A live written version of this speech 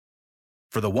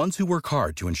For the ones who work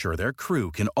hard to ensure their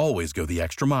crew can always go the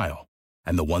extra mile,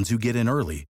 and the ones who get in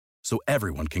early so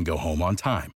everyone can go home on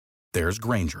time, there's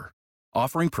Grainger,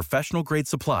 offering professional-grade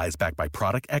supplies backed by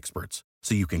product experts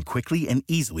so you can quickly and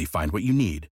easily find what you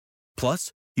need.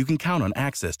 Plus, you can count on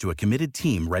access to a committed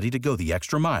team ready to go the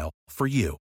extra mile for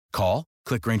you. Call,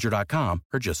 click Grainger.com,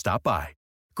 or just stop by.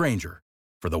 Grainger,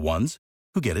 for the ones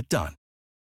who get it done.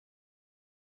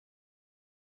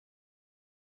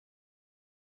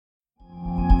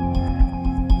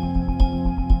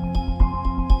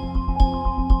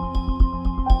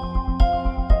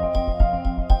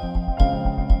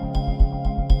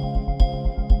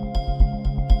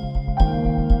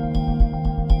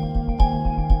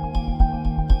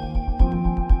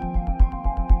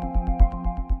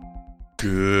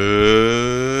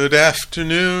 Good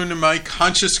afternoon, my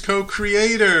conscious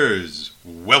co-creators.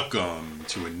 Welcome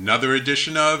to another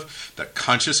edition of the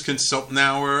Conscious Consultant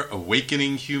Hour,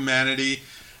 Awakening Humanity.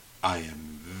 I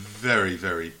am very,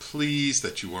 very pleased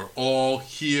that you are all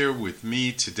here with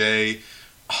me today.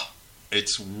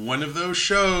 It's one of those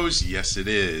shows, yes it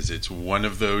is, it's one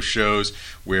of those shows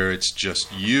where it's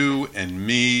just you and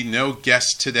me, no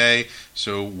guest today,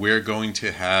 so we're going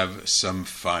to have some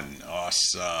fun.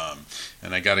 Awesome.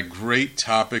 And I got a great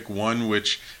topic, one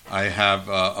which I have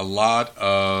a lot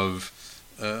of,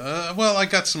 I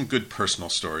got some good personal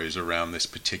stories around this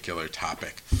particular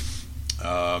topic.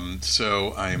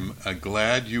 So I'm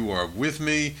glad you are with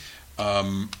me,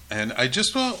 and I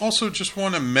just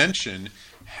want to mention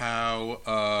how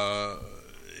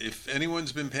if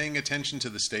anyone's been paying attention to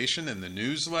the station and the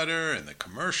newsletter and the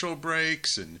commercial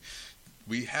breaks, and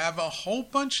we have a whole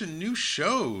bunch of new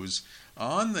shows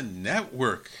on the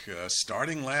network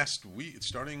starting last week.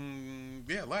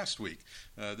 Last week.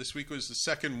 This week was the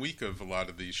second week of a lot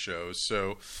of these shows.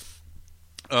 So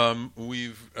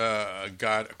we've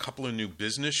got a couple of new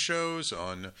business shows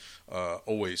on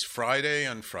Always Friday,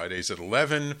 on Fridays at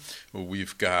 11.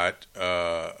 We've got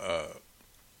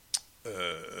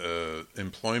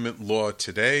Employment Law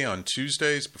Today on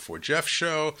Tuesdays before Jeff's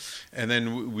show, and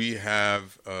then we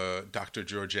have Dr.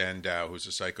 Georgianne Dow, who's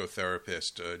a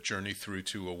psychotherapist, Journey Through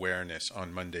to Awareness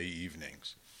on Monday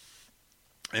evenings.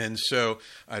 And so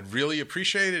I'd really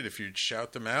appreciate it if you'd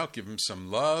shout them out, give them some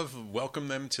love, welcome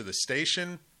them to the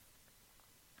station.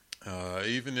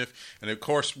 And of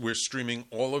course, we're streaming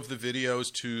all of the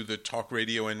videos to the Talk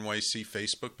Radio NYC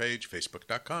Facebook page,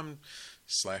 facebook.com/Talk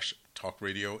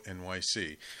Radio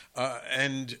NYC.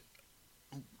 And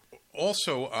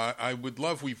also, I would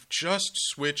love, we've just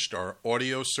switched our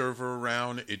audio server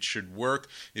around. It should work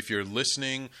if you're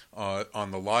listening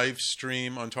on the live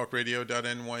stream on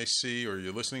talkradio.nyc, or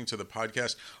you're listening to the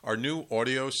podcast. Our new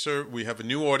audio server, we have a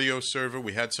new audio server.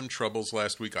 We had some troubles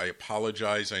last week. I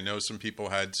apologize. I know some people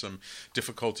had some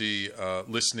difficulty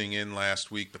listening in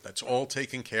last week, but that's all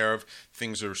taken care of.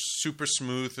 Things are super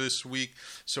smooth this week.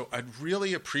 So I'd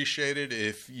really appreciate it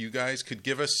if you guys could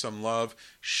give us some love.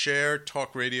 Share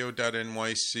talkradio.nyc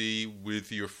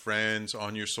with your friends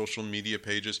on your social media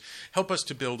pages. Help us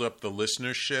to build up the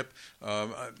listenership.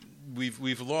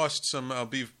 We've lost some. I'll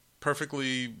be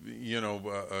perfectly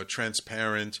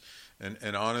transparent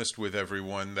and honest with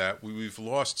everyone that we've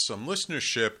lost some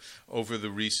listenership over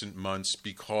the recent months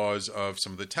because of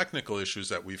some of the technical issues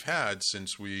that we've had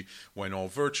since we went all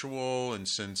virtual and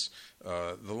since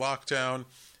the lockdown.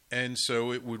 And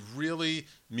so it would really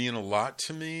mean a lot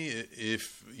to me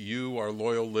if you, our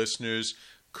loyal listeners,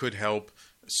 could help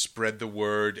spread the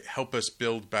word, help us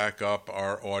build back up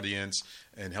our audience,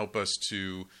 and help us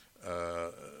to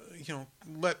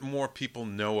let more people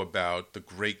know about the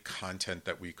great content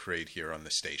that we create here on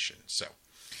the station. So,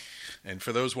 and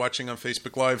for those watching on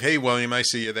Facebook Live, hey, William, I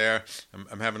see you there.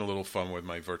 I'm having a little fun with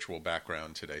my virtual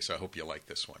background today, so I hope you like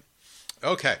this one.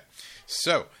 Okay,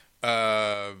 so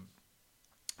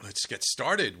let's get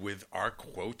started with our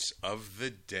quotes of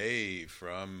the day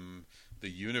from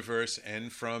the universe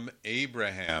and from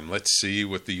Abraham. Let's see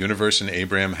what the universe and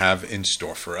Abraham have in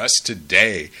store for us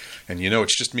today. And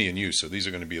it's just me and you, so these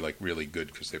are going to be like really good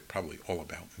because they're probably all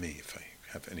about me if I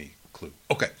have any clue.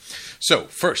 Okay, so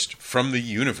first, from the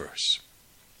universe.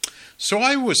 So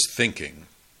I was thinking,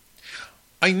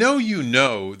 I know you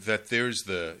know that there's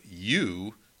the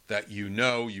you that you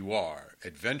know you are.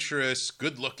 Adventurous,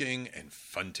 good-looking, and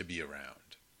fun to be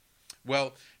around.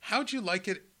 Well, how'd you like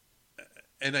it?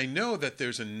 And I know that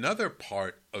there's another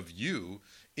part of you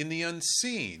in the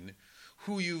unseen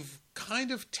who you've kind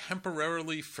of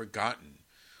temporarily forgotten,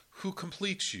 who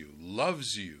completes you,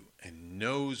 loves you, and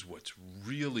knows what's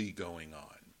really going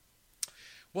on.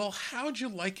 Well, how'd you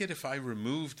like it if I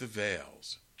removed the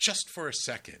veils, just for a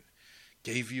second?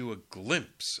 gave you a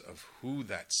glimpse of who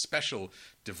that special,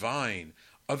 divine,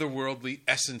 otherworldly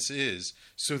essence is,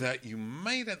 so that you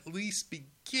might at least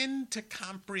begin to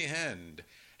comprehend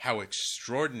how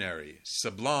extraordinary,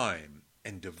 sublime,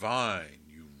 and divine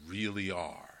you really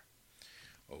are.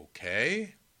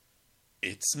 Okay?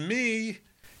 It's me,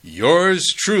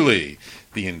 yours truly,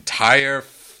 the entire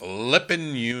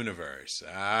flippin' universe.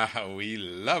 We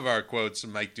love our quotes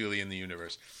from Mike Dooley in the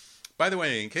universe. By the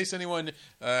way, in case anyone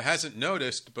hasn't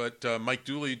noticed, but Mike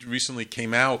Dooley recently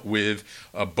came out with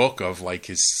a book of like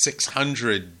his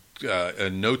 600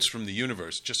 notes from the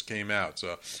universe. Just came out,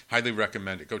 so highly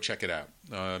recommend it. Go check it out,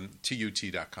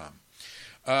 tut.com.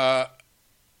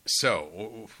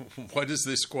 So, what is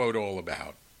this quote all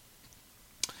about?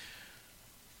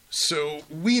 So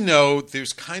we know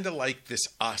there's kind of like this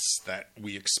us that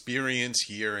we experience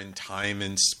here in time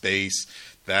and space.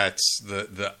 That's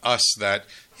the us that,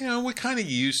 we're kind of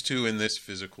used to in this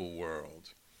physical world.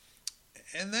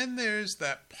 And then there's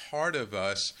that part of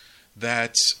us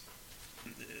that's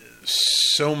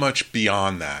so much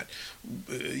beyond that.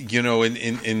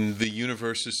 In the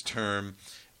universe's term,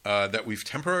 that we've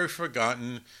temporarily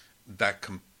forgotten, that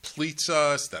completes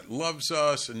us, that loves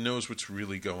us, and knows what's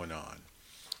really going on.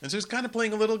 And so it's kind of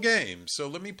playing a little game. So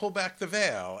let me pull back the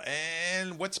veil.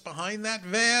 And what's behind that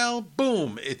veil?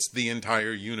 Boom! It's the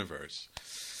entire universe.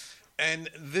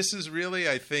 And this is really,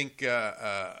 I think,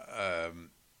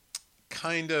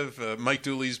 Mike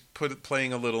Dooley's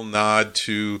playing a little nod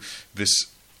to this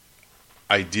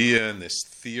idea and this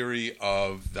theory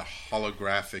of the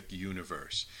holographic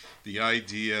universe. The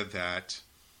idea that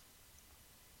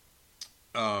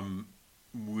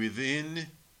within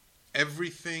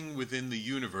everything within the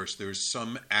universe, there's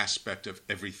some aspect of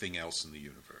everything else in the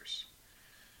universe.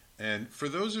 And for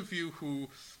those of you who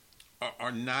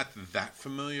are not that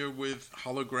familiar with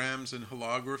holograms and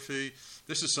holography,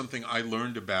 this is something I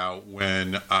learned about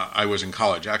when I was in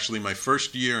college. Actually, my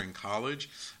first year in college,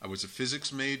 I was a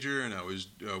physics major and I was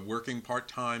working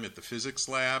part-time at the physics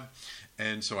lab.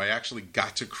 And so I actually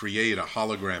got to create a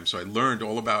hologram. So I learned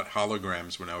all about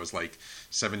holograms when I was like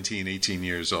 17, 18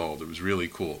 years old. It was really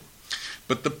cool.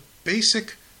 But the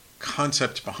basic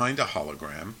concept behind a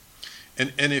hologram,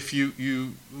 and if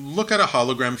you look at a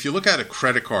hologram, if you look at a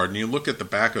credit card and you look at the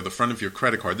back or the front of your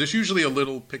credit card, there's usually a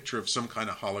little picture of some kind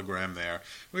of hologram there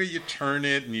where you turn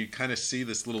it and you kind of see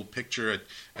this little picture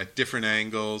at different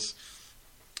angles.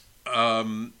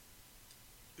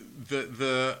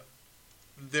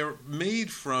 They're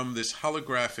made from this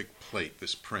holographic plate,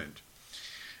 this print.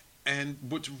 And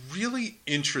what's really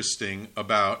interesting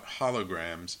about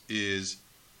holograms is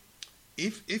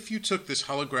if you took this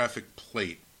holographic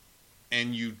plate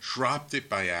and you dropped it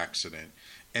by accident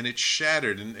and it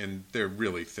shattered, and they're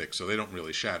really thick so they don't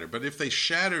really shatter, but if they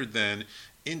shattered then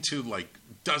into like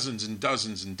dozens and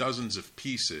dozens and dozens of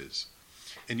pieces,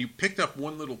 and you picked up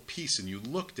one little piece and you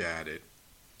looked at it,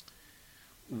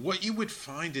 what you would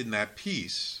find in that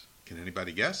piece, can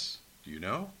anybody guess? Do you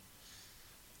know?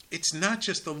 It's not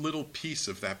just a little piece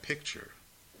of that picture.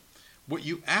 What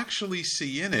you actually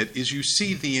see in it is you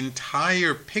see the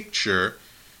entire picture.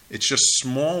 It's just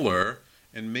smaller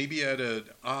and maybe at an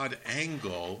odd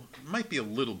angle. It might be a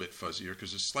little bit fuzzier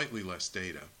because there's slightly less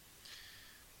data.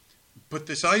 But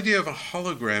this idea of a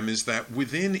hologram is that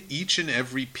within each and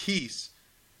every piece,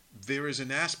 there is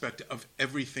an aspect of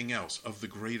everything else, of the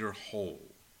greater whole.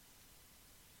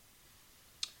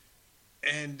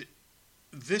 And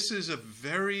this is a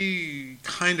very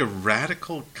kind of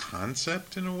radical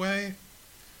concept in a way,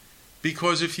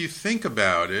 because if you think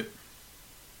about it,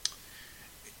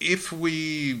 if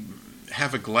we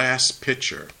have a glass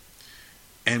pitcher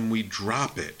and we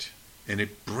drop it and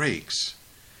it breaks,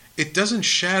 it doesn't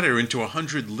shatter into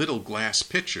 100 little glass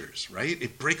pitchers, right?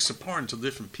 It breaks apart into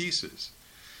different pieces.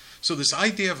 So this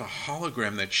idea of a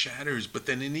hologram that shatters, but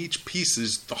then in each piece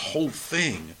is the whole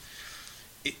thing,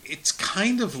 it's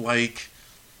kind of like,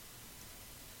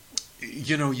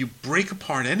 you break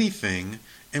apart anything,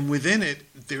 and within it,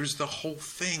 there's the whole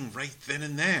thing right then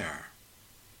and there.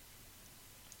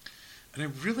 And I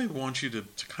really want you to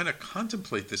kind of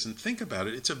contemplate this and think about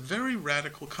it. It's a very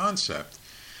radical concept.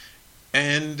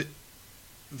 And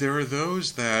there are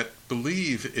those that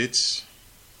believe it's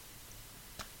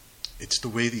the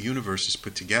way the universe is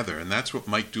put together. And that's what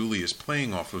Mike Dooley is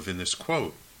playing off of in this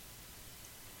quote.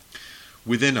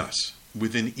 Within us,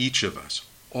 within each of us,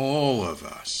 all of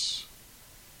us,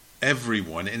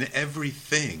 everyone and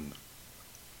everything,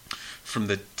 from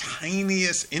the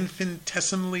tiniest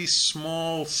infinitesimally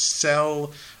small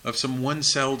cell of some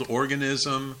one-celled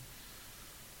organism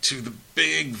to the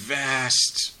big,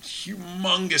 vast,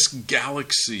 humongous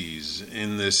galaxies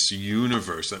in this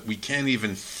universe that we can't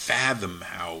even fathom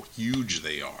how huge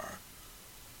they are.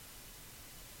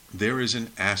 There is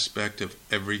an aspect of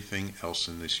everything else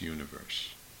in this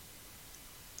universe.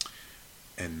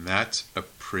 And that's a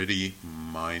pretty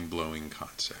mind-blowing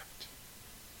concept.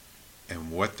 And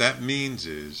what that means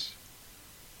is,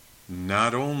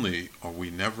 not only are we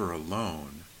never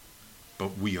alone,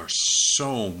 but we are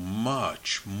so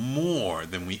much more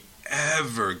than we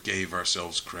ever gave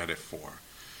ourselves credit for.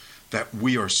 That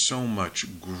we are so much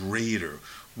greater,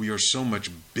 we are so much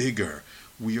bigger,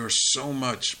 we are so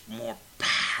much more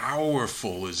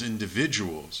powerful as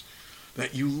individuals,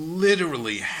 that you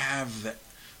literally have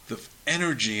the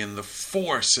energy and the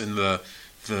force and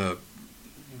the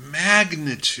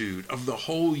magnitude of the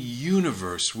whole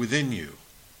universe within you.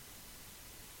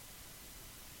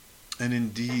 And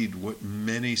indeed, what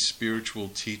many spiritual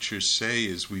teachers say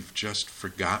is we've just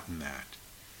forgotten that.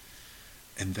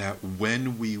 And that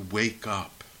when we wake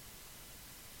up,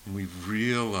 and we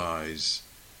realize,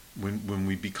 when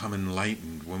we become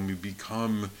enlightened, when we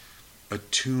become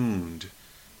attuned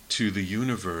to the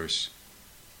universe,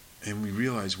 and we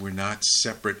realize we're not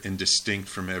separate and distinct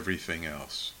from everything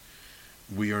else.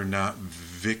 We are not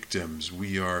victims.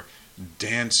 We are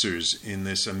dancers in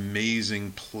this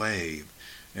amazing play.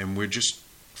 And we're just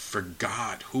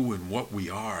forgot who and what we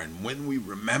are. And when we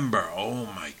remember, oh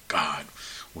my God,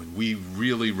 when we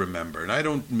really remember, and I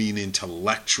don't mean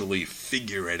intellectually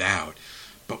figure it out,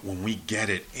 but when we get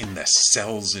it in the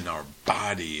cells in our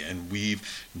body and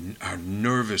our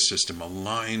nervous system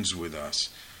aligns with us,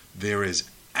 there is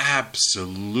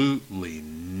absolutely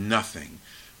nothing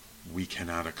we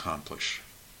cannot accomplish.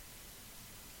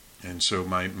 And so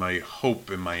my hope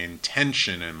and my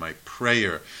intention and my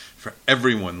prayer for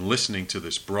everyone listening to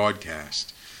this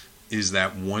broadcast is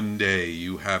that one day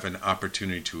you have an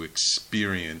opportunity to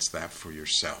experience that for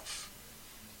yourself.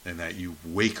 And that you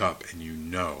wake up and you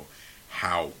know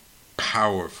how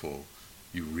powerful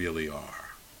you really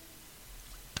are.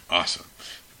 Awesome.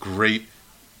 Great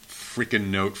freaking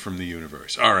note from the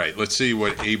universe. All right, let's see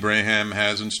what Abraham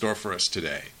has in store for us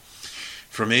today.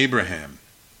 From Abraham: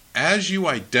 as you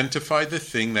identify the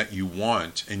thing that you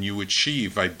want and you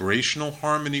achieve vibrational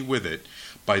harmony with it,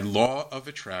 by law of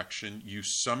attraction, you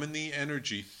summon the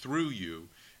energy through you,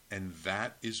 and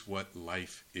that is what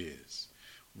life is.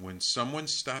 When someone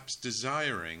stops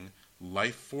desiring,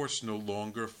 life force no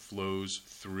longer flows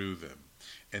through them,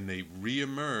 and they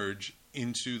re-emerge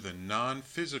into the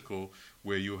non-physical,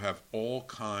 where you have all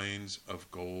kinds of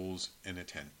goals and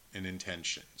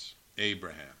intentions.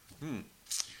 Abraham.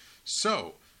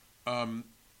 So, a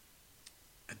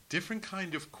different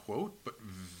kind of quote, but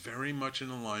very much in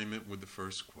alignment with the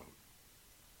first quote.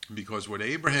 Because what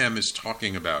Abraham is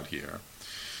talking about here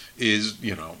is,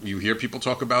 you hear people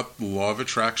talk about the law of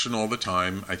attraction all the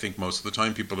time. I think most of the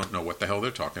time people don't know what the hell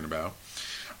they're talking about.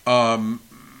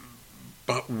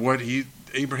 But what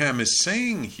Abraham is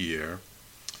saying here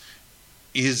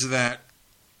is that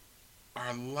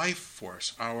our life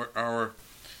force, our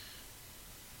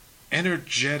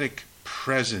energetic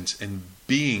presence and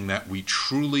being that we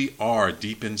truly are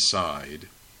deep inside,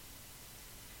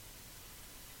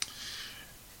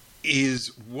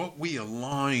 is what we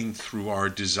align through our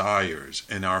desires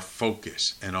and our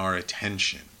focus and our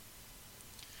attention.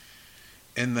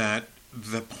 And that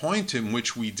the point in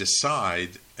which we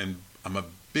decide, and I'm a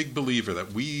big believer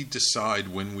that we decide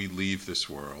when we leave this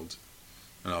world,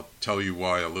 and I'll tell you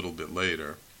why a little bit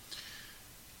later,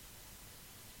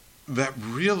 that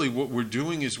really what we're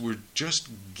doing is we're just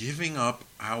giving up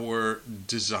our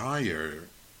desire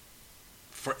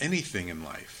for anything in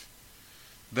life.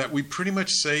 That we pretty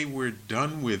much say we're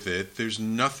done with it. There's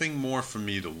nothing more for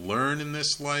me to learn in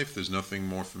this life. There's nothing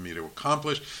more for me to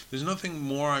accomplish. There's nothing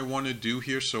more I want to do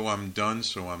here, so I'm done,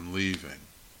 so I'm leaving.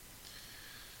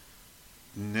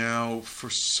 Now, for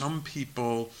some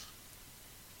people,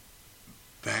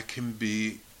 that can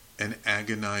be an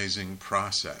agonizing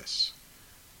process,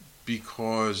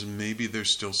 because maybe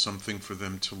there's still something for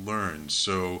them to learn.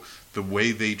 So the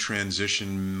way they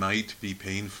transition might be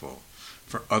painful.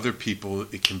 For other people,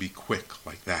 it can be quick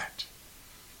like that.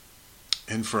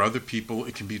 And for other people,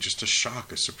 it can be just a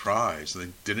shock, a surprise. They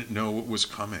didn't know what was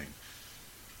coming.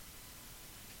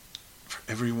 For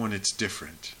everyone, it's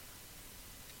different.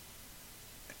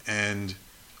 And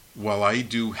while I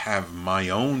do have my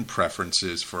own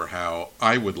preferences for how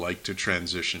I would like to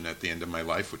transition at the end of my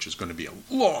life, which is going to be a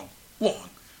long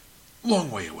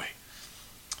way away,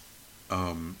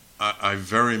 I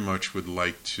very much would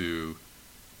like to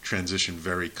transition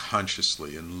very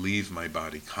consciously and leave my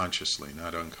body consciously,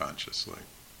 not unconsciously.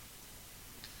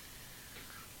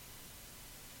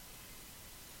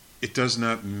 it does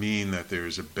not mean that there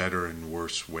is a better and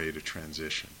worse way to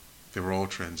transition. They're all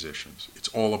transitions. It's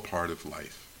all a part of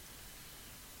life.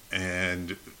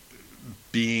 And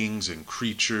beings and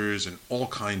creatures and all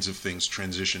kinds of things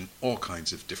transition all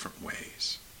kinds of different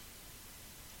ways.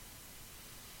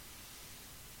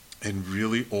 And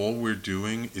really all we're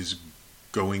doing is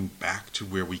going back to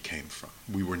where we came from.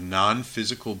 We were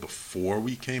non-physical before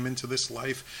we came into this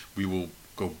life. We will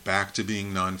go back to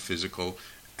being non-physical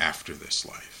after this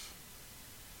life.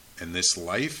 And this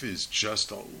life is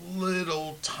just a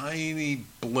little tiny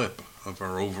blip of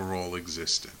our overall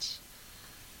existence.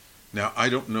 Now, I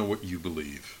don't know what you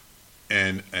believe,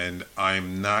 and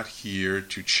I'm not here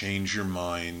to change your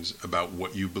minds about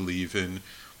what you believe in.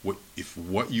 If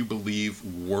what you believe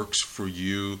works for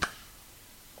you,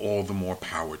 all the more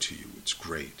power to you. It's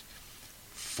great.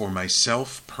 For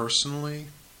myself personally,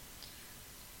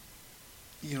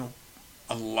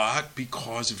 a lot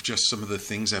because of just some of the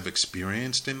things I've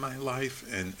experienced in my life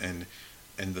and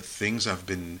the things I've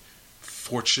been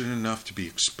fortunate enough to be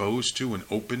exposed to and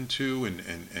open to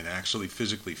and actually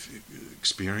physically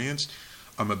experienced.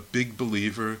 I'm a big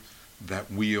believer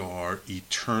that we are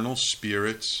eternal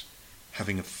spirits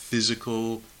having a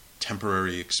physical,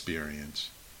 temporary experience,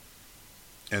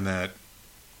 and that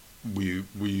we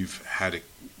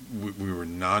were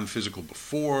non-physical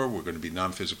before, we're going to be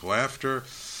non-physical after.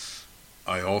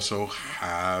 I also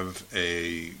have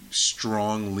a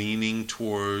strong leaning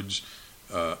towards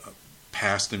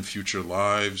past and future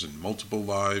lives and multiple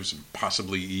lives and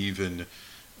possibly even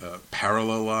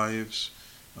parallel lives.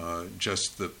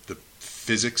 Just the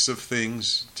physics of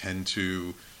things tend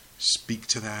to speak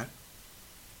to that.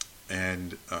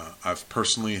 And I've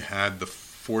personally had the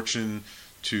fortune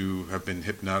to have been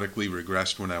hypnotically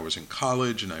regressed when I was in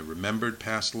college, and I remembered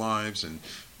past lives, and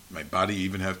my body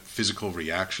even had physical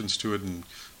reactions to it. And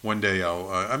one day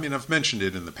I've mentioned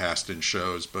it in the past in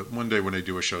shows, but one day when I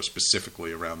do a show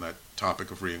specifically around that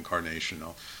topic of reincarnation,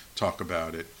 I'll talk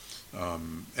about it.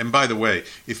 And by the way,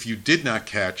 if you did not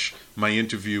catch my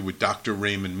interview with Dr.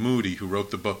 Raymond Moody, who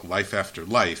wrote the book Life After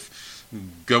Life,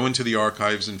 go into the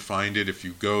archives and find it. If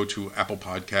you go to Apple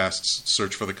Podcasts,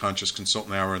 search for The Conscious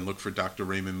Consultant Hour and look for Dr.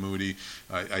 Raymond Moody.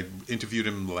 I interviewed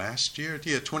him last year.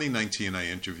 2019 I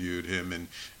interviewed him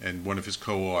and one of his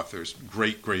co-authors.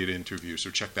 Great interview, so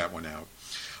check that one out.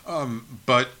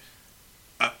 But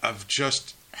I've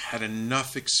just had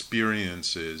enough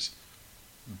experiences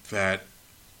that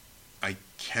I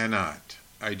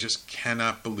just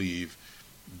cannot believe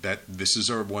that this is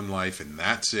our one life and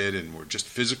that's it, and we're just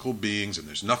physical beings and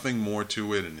there's nothing more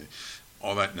to it, and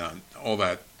all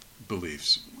that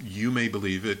beliefs. You may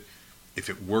believe it. If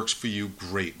it works for you,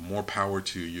 great, more power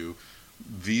to you.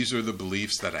 These are the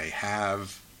beliefs that I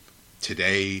have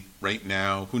today, right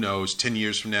now. Who knows, 10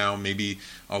 years from now, maybe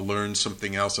I'll learn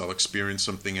something else, I'll experience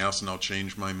something else, and I'll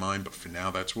change my mind, but for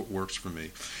now, that's what works for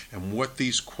me. And what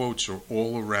these quotes are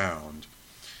all around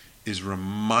is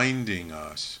reminding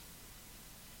us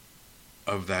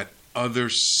of that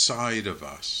other side of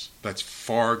us that's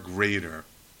far greater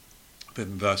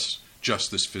than just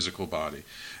this physical body.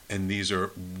 And these are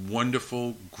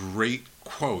wonderful, great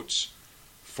quotes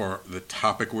for the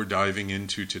topic we're diving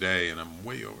into today, and I'm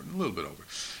way over, a little bit over,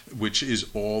 which is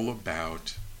all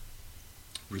about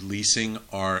releasing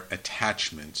our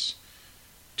attachments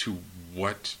to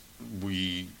life.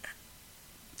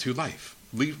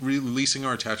 Releasing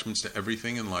our attachments to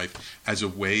everything in life as a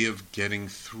way of getting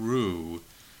through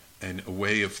and a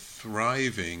way of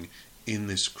thriving in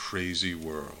this crazy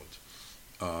world.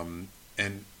 And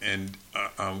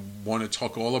I want to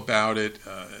talk all about it.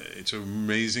 It's an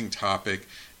amazing topic,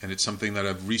 and it's something that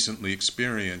I've recently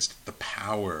experienced, the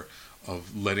power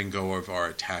of letting go of our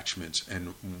attachments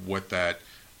and what that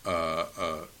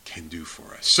can do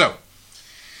for us. So,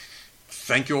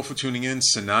 thank you all for tuning in.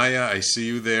 Sanaya, I see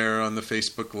you there on the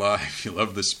Facebook Live. You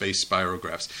love the space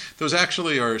spirographs. Those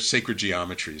actually are sacred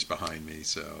geometries behind me,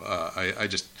 so I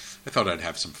thought I'd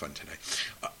have some fun today.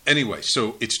 Anyway,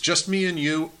 so it's just me and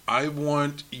you. I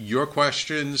want your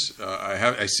questions.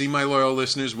 I see my loyal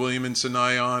listeners, William and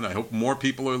Sanaya, on. I hope more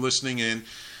people are listening in.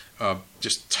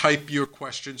 Just type your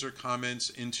questions or comments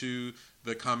into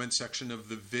the comment section of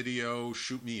the video.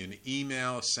 Shoot me an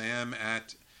email,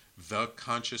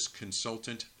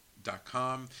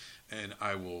 sam@theconsciousconsultant.com, and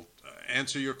I will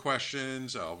answer your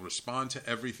questions. I'll respond to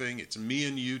everything. It's me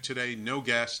and you today, no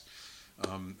guest.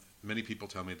 Many people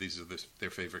tell me these are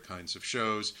their favorite kinds of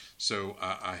shows, so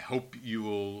I hope you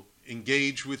will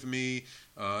engage with me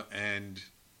and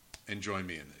join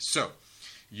me in this. So,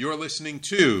 You're listening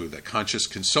to the Conscious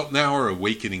Consultant Hour,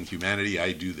 Awakening Humanity.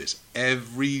 I do this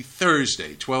every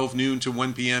Thursday, 12 noon to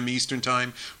 1 p.m. Eastern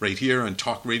Time, right here on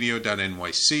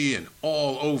talkradio.nyc and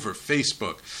all over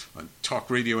Facebook, on Talk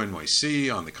Radio NYC,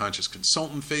 on the Conscious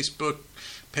Consultant Facebook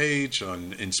page,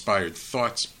 on Inspired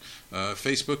Thoughts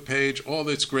Facebook page, all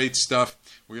this great stuff.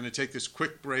 We're going to take this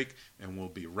quick break, and we'll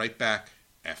be right back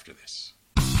after this.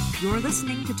 You're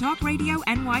listening to Talk Radio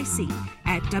NYC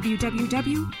at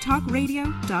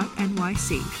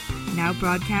www.talkradio.nyc. Now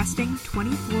broadcasting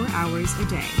 24 hours a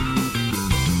day.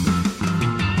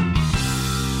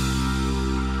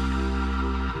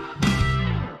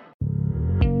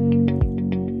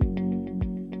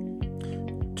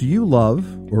 Do you love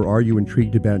or are you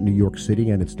intrigued about New York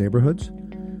City and its neighborhoods?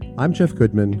 I'm Jeff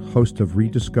Goodman, host of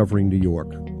Rediscovering New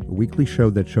York, a weekly show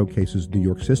that showcases New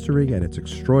York's history and its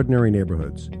extraordinary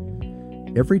neighborhoods.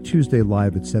 Every Tuesday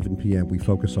live at 7 p.m., we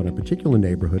focus on a particular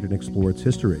neighborhood and explore its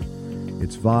history,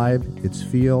 its vibe, its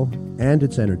feel, and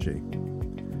its energy.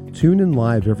 Tune in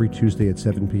live every Tuesday at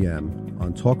 7 p.m.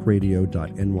 on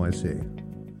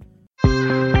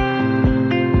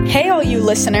talkradio.nyc. Hey all you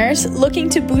listeners, looking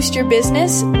to boost your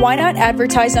business? Why not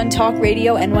advertise on Talk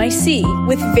Radio NYC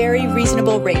with very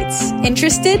reasonable rates?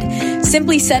 Interested?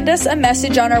 Simply send us a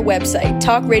message on our website,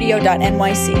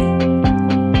 talkradio.nyc.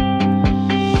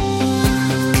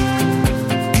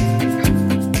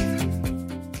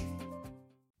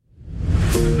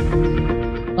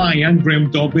 Hi, I'm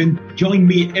Graham Dobbin. Join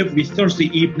me every Thursday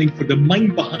evening for the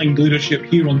Mind Behind Leadership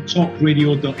here on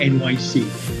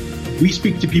talkradio.nyc. We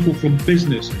speak to people from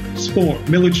business, sport,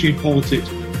 military and politics,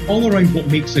 all around what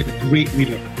makes a great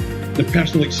leader. The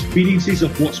personal experiences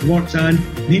of what's worked and,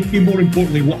 maybe more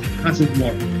importantly, what hasn't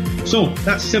worked. So,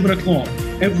 that's 7 o'clock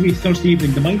every Thursday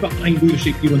evening, the Mind Behind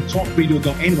Leadership here on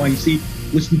talkradio.nyc.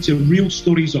 Listen to real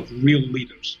stories of real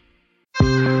leaders.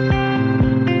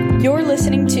 You're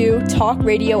listening to Talk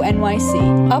Radio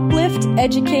NYC. Uplift,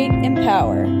 educate,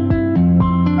 empower.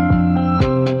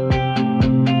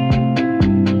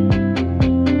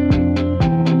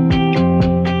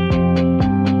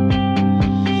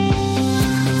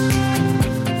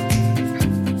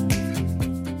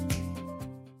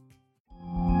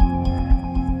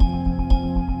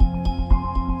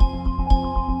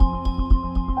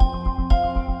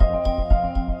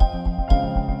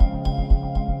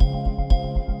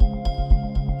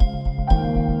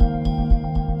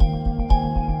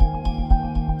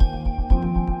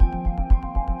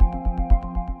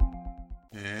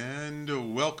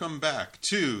 Welcome back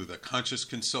to the Conscious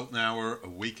Consultant Hour,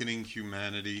 Awakening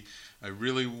Humanity. I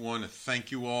really want to thank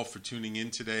you all for tuning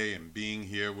in today and being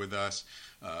here with us.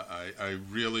 I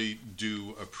really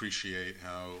do appreciate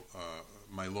how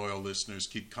my loyal listeners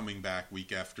keep coming back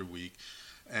week after week.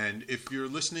 And if you're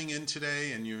listening in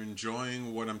today and you're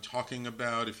enjoying what I'm talking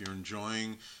about, if you're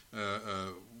enjoying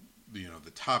the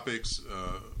topics,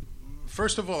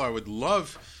 first of all, I would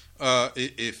love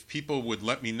if people would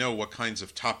let me know what kinds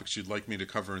of topics you'd like me to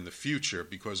cover in the future,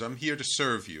 because I'm here to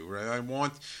serve you, right? I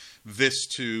want this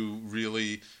to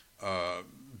really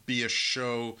be a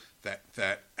show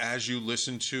that as you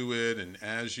listen to it and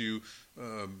as you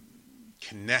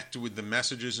connect with the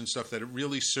messages and stuff, that it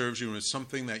really serves you and it's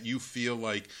something that you feel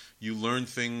like you learn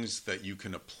things that you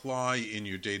can apply in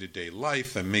your day-to-day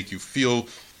life and make you feel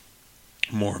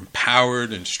more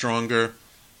empowered and stronger.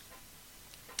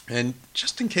 And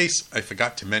just in case I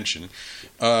forgot to mention,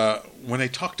 when I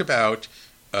talked about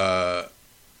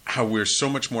how we're so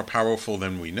much more powerful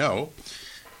than we know,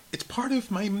 it's part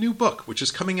of my new book, which is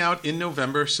coming out in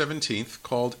November 17th,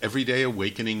 called Everyday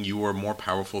Awakening, You Are More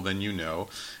Powerful Than You Know.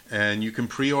 And you can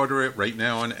pre-order it right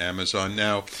now on Amazon.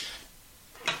 Now,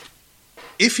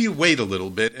 if you wait a little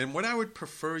bit, and what I would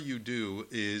prefer you do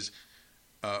is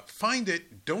find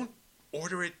it, don't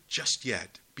order it just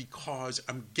yet, because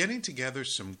I'm getting together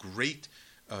some great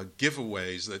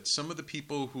giveaways that some of the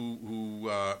people who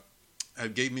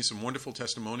gave me some wonderful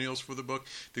testimonials for the book,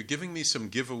 they're giving me some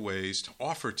giveaways to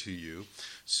offer to you.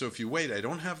 So if you wait, I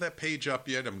don't have that page up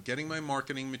yet. I'm getting my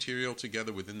marketing material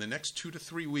together. Within the next 2 to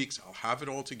 3 weeks, I'll have it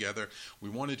all together. We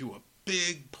want to do a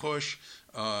big push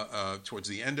towards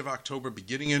the end of October,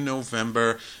 beginning in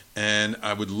November, and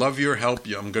I would love your help.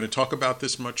 I'm going to talk about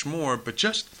this much more, but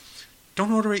just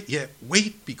don't order it yet.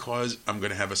 Wait, because I'm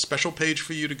going to have a special page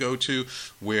for you to go to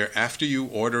where after you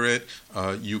order it,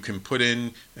 you can put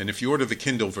in, and if you order the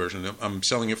Kindle version, I'm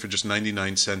selling it for just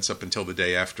 99 cents up until the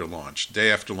day after launch. Day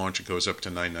after launch, it goes up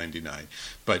to $9.99.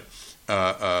 But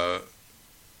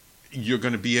you're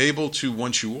going to be able to,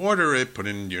 once you order it, put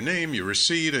in your name, your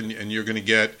receipt, and you're going to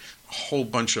get a whole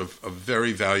bunch of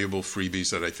very valuable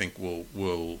freebies that I think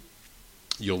you'll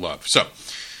love. So,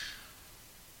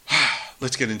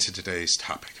 let's get into today's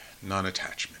topic,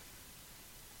 non-attachment.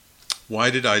 Why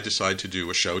did I decide to do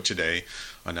a show today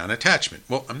on non-attachment?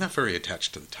 Well, I'm not very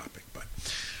attached to the topic, but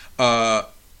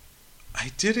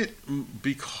I did it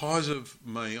because of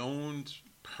my own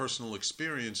personal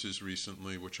experiences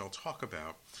recently, which I'll talk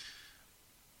about.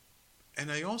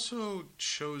 And I also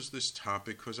chose this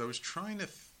topic because I was trying to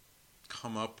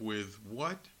come up with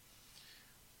what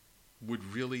would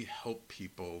really help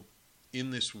people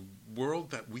in this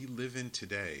world that we live in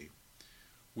today,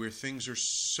 where things are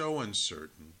so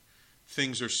uncertain,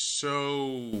 things are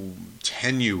so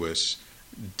tenuous.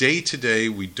 Day to day,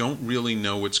 we don't really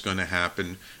know what's going to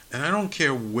happen. And I don't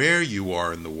care where you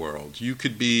are in the world. You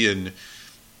could be in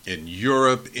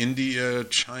Europe, India,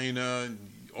 China,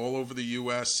 all over the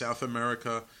U.S., South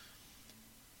America.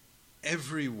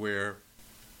 Everywhere,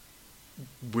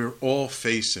 we're all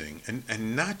facing,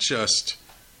 and not just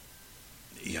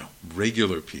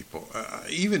regular people.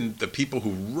 Even the people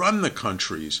who run the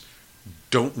countries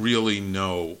don't really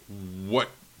know what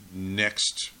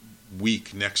next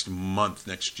week, next month,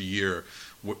 next year,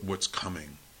 what's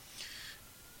coming.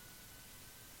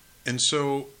 And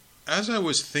so, as I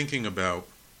was thinking about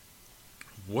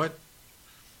what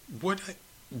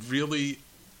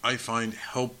I find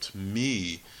helped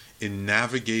me in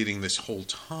navigating this whole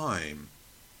time,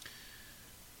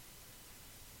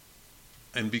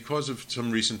 and because of some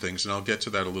recent things, and I'll get to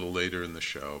that a little later in the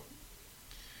show,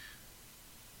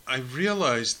 I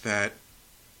realized that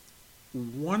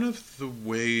one of the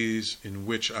ways in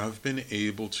which I've been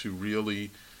able to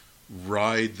really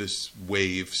ride this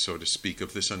wave, so to speak,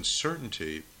 of this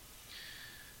uncertainty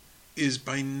is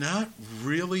by not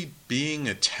really being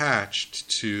attached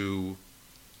to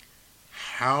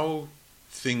how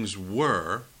things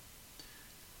were,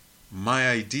 my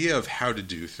idea of how to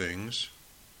do things,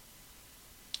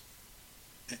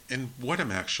 and what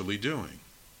I'm actually doing.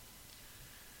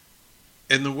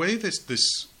 And the way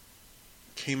this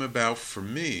came about for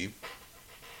me,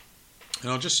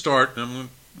 and I'll just start, and I'm going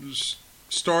to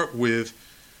start with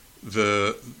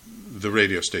the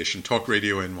radio station, Talk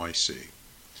Radio NYC.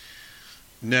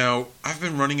 Now, I've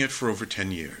been running it for over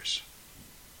 10 years.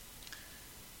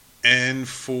 And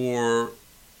for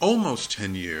almost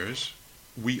 10 years,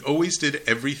 we always did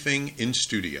everything in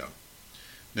studio.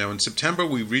 Now, in September,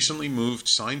 we recently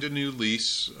signed a new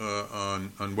lease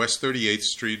on West 38th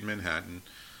Street, Manhattan,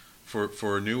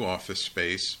 for a new office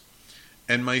space.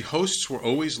 And my hosts were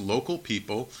always local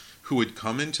people who would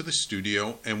come into the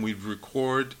studio and we'd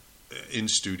record in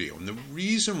studio. And the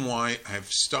reason why I've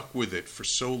stuck with it for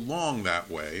so long that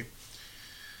way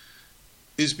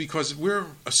is because we're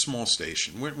a small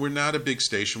station. We're not a big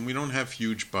station. We don't have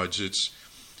huge budgets.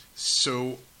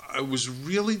 So I was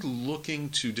really looking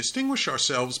to distinguish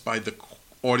ourselves by the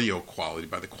audio quality,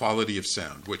 by the quality of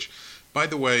sound, which, by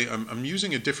the way, I'm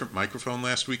using a different microphone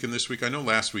last week and this week. I know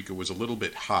last week it was a little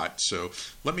bit hot, so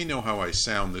let me know how I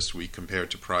sound this week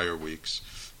compared to prior weeks.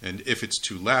 And if it's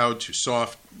too loud, too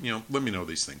soft, let me know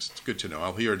these things. It's good to know.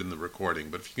 I'll hear it in the recording,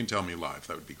 but if you can tell me live,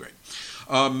 that would be great.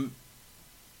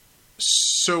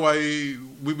 So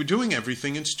we were doing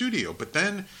everything in studio, but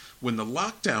then when the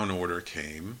lockdown order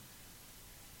came,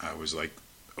 I was like,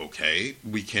 okay,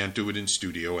 we can't do it in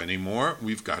studio anymore.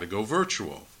 We've got to go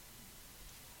virtual.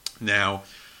 Now,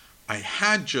 I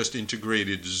had just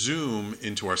integrated Zoom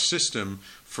into our system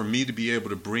for me to be able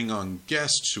to bring on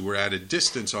guests who were at a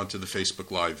distance onto the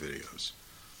Facebook Live videos.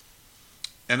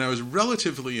 And I was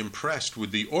relatively impressed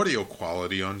with the audio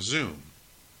quality on Zoom.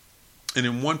 And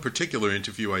in one particular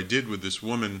interview I did with this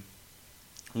woman,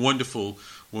 wonderful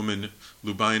woman,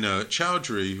 Lubaina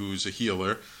Chowdhury, who's a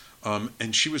healer,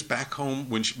 and she was back home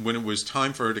when it was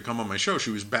time for her to come on my show.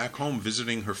 She was back home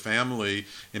visiting her family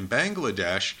in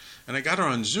Bangladesh, and I got her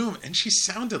on Zoom, and she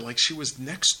sounded like she was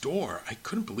next door. I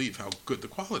couldn't believe how good the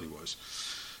quality was.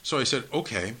 So I said,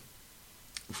 okay,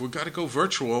 if we've got to go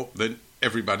virtual, then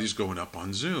everybody's going up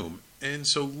on Zoom. And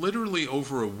so literally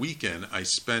over a weekend, I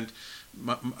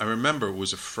remember it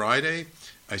was a Friday.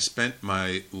 I spent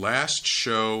my last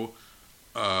show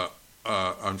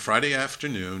on Friday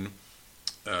afternoon,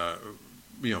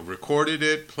 recorded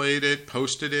it, played it,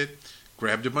 posted it,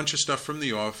 grabbed a bunch of stuff from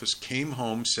the office, came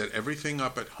home, set everything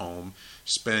up at home,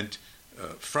 spent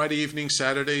Friday evening,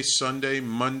 Saturday, Sunday,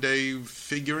 Monday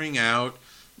figuring out,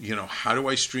 how do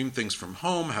I stream things from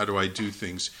home? How do I do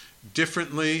things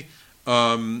differently?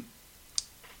 And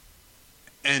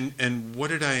what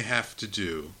did I have to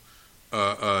do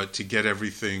to get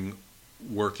everything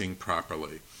working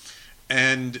properly?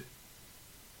 And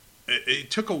it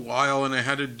took a while, and I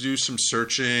had to do some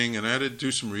searching, and I had to do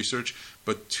some research.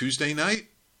 But Tuesday night,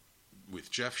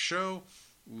 with Jeff's show,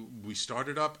 we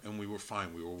started up and we were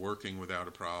fine. We were working without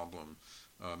a problem.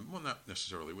 Well, not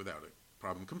necessarily without a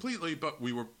problem completely, but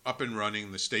we were up and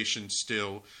running. The station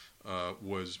still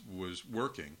was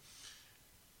working.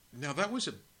 Now, that was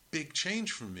a big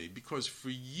change for me because for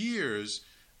years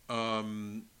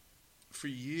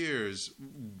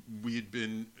we had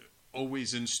been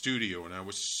always in studio, and I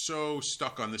was so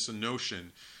stuck on this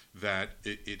notion that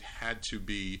it had to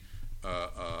be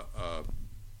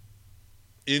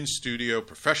in studio,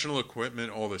 professional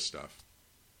equipment, all this stuff.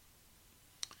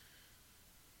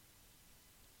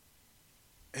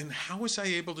 And how was I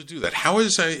able to do that? How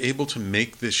was I able to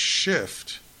make this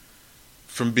shift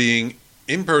from being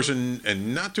in person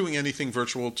and not doing anything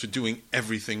virtual to doing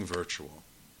everything virtual?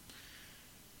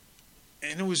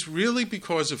 And it was really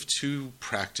because of two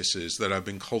practices that I've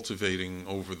been cultivating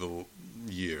over the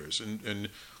years. And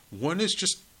one is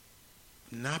just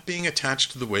not being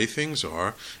attached to the way things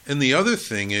are. And the other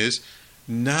thing is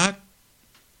not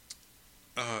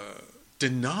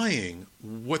denying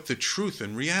what the truth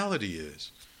and reality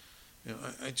is. You know,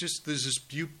 there's this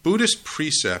Buddhist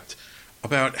precept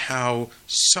about how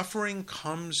suffering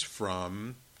comes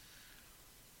from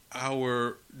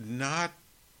our not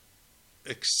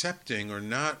accepting or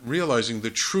not realizing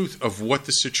the truth of what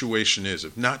the situation is,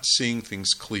 of not seeing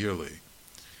things clearly.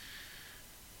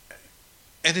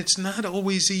 And it's not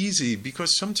always easy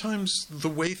because sometimes the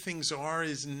way things are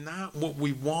is not what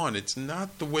we want. It's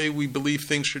not the way we believe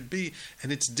things should be,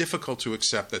 and it's difficult to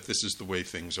accept that this is the way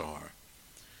things are.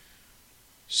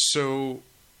 So,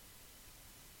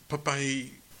 but by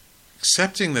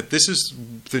accepting that this is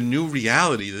the new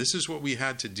reality, this is what we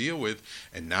had to deal with,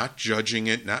 and not judging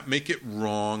it, not make it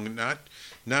wrong,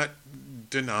 not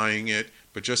denying it,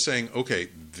 but just saying, okay,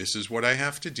 this is what I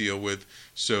have to deal with,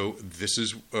 so this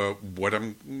is what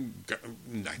I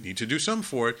need to do something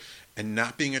for it, and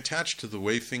not being attached to the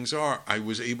way things are, I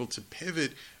was able to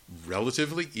pivot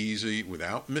relatively easy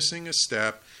without missing a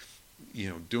step,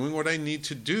 doing what I need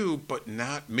to do, but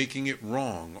not making it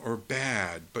wrong or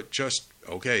bad, but just,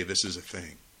 okay, this is a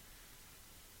thing.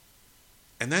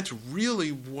 And that's really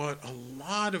what a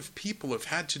lot of people have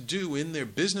had to do in their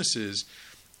businesses,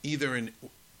 either in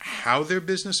how their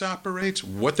business operates,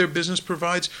 what their business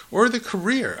provides, or the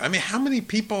career. I mean, how many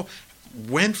people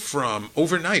went from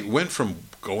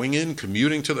going in,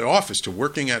 commuting to the office, to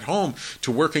working at home,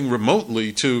 to working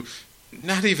remotely, to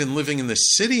not even living in the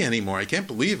city anymore. I can't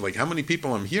believe how many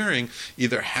people I'm hearing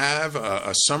either have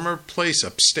a summer place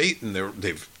upstate and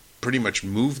they've pretty much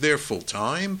moved there full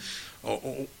time,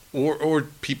 or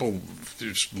people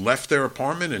just left their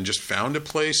apartment and just found a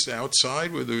place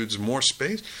outside where there's more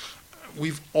space.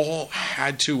 We've all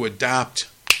had to adapt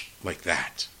like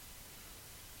that.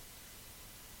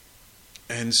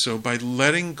 And so by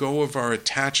letting go of our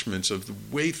attachments of the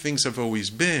way things have always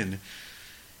been,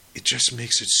 it just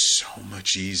makes it so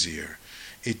much easier.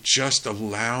 It just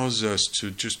allows us to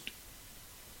just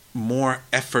more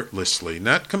effortlessly,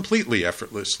 not completely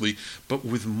effortlessly, but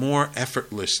with more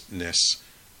effortlessness,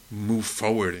 move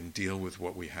forward and deal with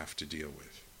what we have to deal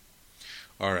with.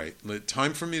 All right,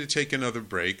 time for me to take another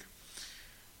break.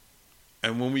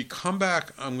 And when we come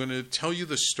back, I'm going to tell you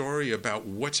the story about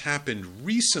what's happened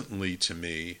recently to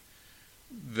me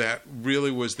that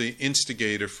really was the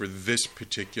instigator for this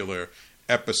particular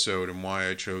episode and why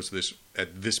I chose this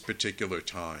at this particular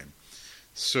time.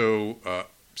 So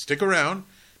stick around.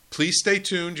 Please stay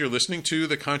tuned. You're listening to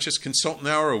the Conscious Consultant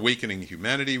Hour, Awakening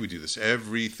Humanity. We do this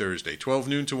every Thursday, 12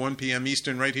 noon to 1 p.m.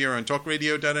 Eastern, right here on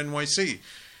talkradio.nyc.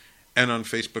 And on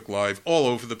Facebook Live, all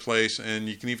over the place. And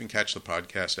you can even catch the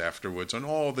podcast afterwards on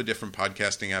all the different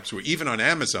podcasting apps. We're even on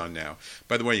Amazon now.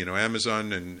 By the way,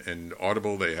 Amazon and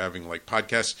Audible, they're having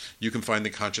podcasts. You can find the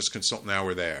Conscious Consultant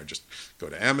Hour there. Just go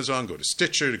to Amazon, go to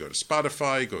Stitcher, go to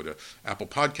Spotify, go to Apple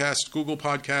Podcasts, Google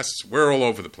Podcasts. We're all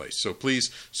over the place. So please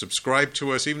subscribe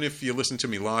to us. Even if you listen to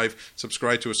me live,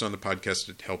 subscribe to us on the podcast.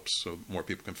 It helps so more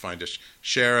people can find us.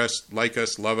 Share us, like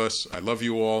us, love us. I love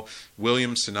you all.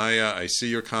 William, Sanaya, I see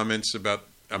your comments about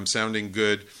I'm sounding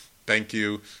good. Thank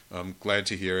you. I'm glad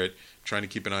to hear it. Trying to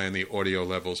keep an eye on the audio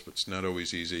levels, but it's not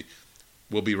always easy.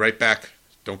 We'll be right back.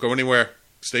 Don't go anywhere.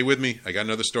 Stay with me. I got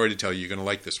another story to tell you. You're going to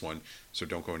like this one, so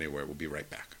don't go anywhere. We'll be right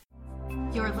back.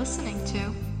 You're listening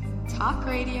to Talk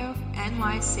Radio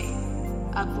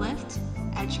NYC. Uplift,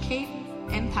 educate,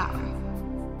 empower.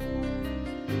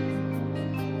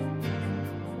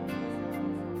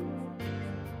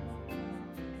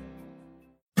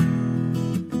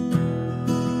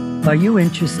 Are you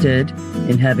interested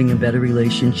in having a better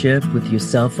relationship with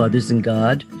yourself, others, and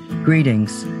God?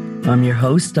 Greetings. I'm your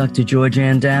host, Dr. George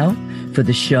Andow, for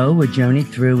the show A Journey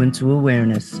Through into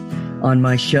Awareness. On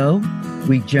my show,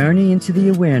 We journey into the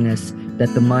awareness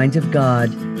that the mind of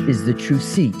God is the true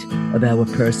seat of our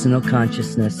personal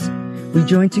consciousness. We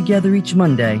join together each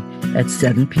Monday at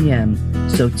 7 p.m.,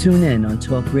 so tune in on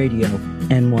Talk Radio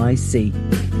NYC.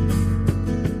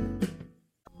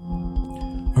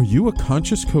 Are you a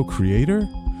conscious co-creator?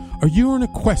 Are you on a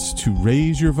quest to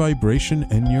raise your vibration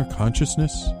and your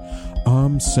consciousness?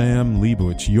 I'm Sam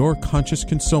Leibowitz, your conscious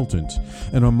consultant,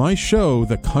 and on my show,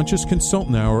 The Conscious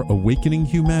Consultant Hour, Awakening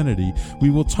Humanity, we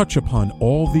will touch upon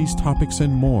all these topics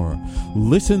and more.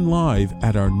 Listen live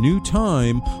at our new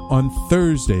time on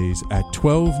Thursdays at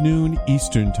 12 noon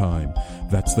Eastern Time.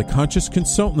 That's The Conscious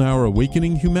Consultant Hour,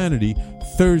 Awakening Humanity,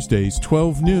 Thursdays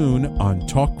 12 noon on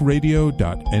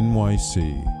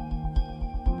talkradio.nyc.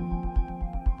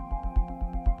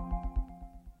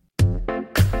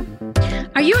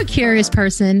 Are you a curious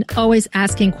person, always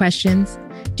asking questions?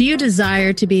 Do you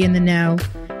desire to be in the know?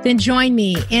 Then join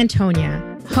me, Antonia,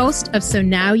 host of So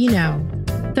Now You Know,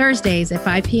 Thursdays at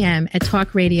 5 p.m. at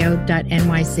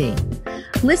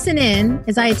talkradio.nyc. Listen in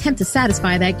as I attempt to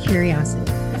satisfy that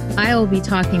curiosity. I will be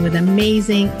talking with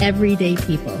amazing, everyday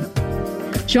people.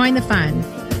 Join the fun.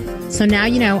 So Now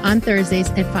You Know on Thursdays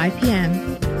at 5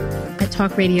 p.m. at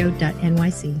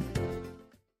talkradio.nyc.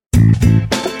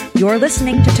 You're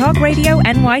listening to Talk Radio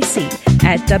NYC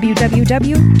at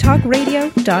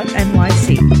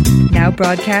www.talkradio.nyc. Now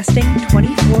broadcasting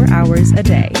 24 hours a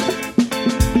day.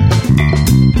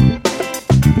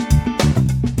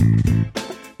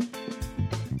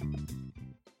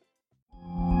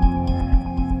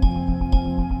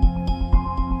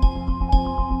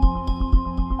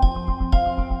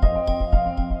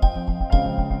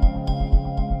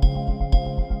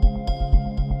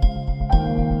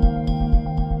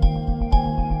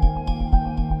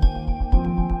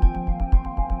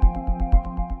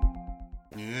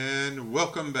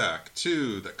 Welcome back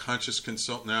to the Conscious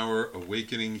Consultant Hour,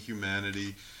 Awakening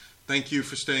Humanity. Thank you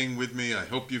for staying with me. I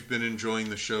hope you've been enjoying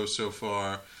the show so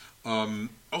far.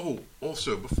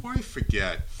 Also, before I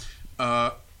forget,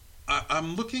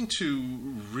 I'm looking to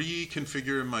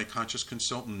reconfigure my Conscious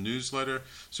Consultant newsletter.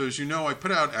 So as you know, I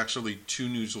put out actually 2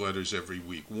 newsletters every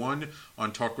week, one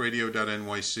on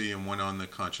talkradio.nyc and one on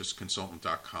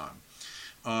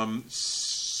theconsciousconsultant.com.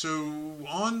 So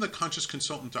on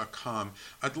theconsciousconsultant.com,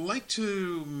 I'd like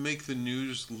to make the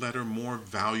newsletter more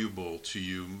valuable to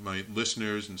you, my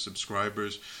listeners and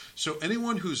subscribers. So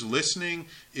anyone who's listening,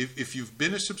 if you've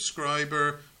been a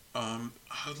subscriber,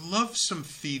 I'd love some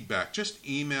feedback. Just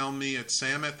email me at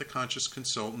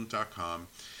sam@theconsciousconsultant.com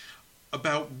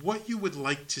about what you would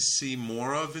like to see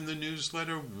more of in the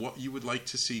newsletter, what you would like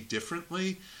to see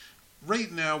differently.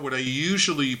 Right now, what I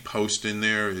usually post in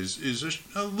there is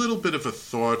a little bit of a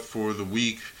thought for the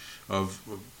week of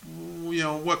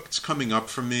what's coming up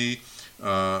for me,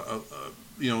 a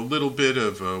little bit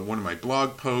of one of my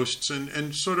blog posts,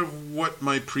 and sort of what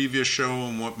my previous show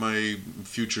and what my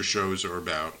future shows are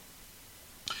about.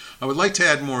 I would like to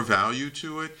add more value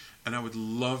to it, and I would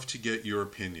love to get your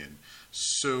opinion.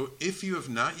 So if you have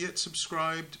not yet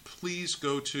subscribed, please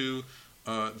go to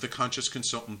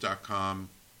theconsciousconsultant.com.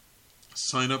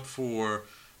 Sign up for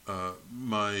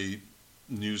my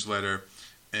newsletter,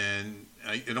 and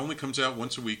it only comes out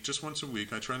once a week, just once a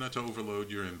week. I try not to overload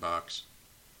your inbox.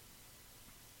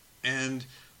 And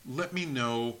let me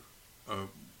know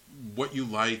what you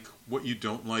like, what you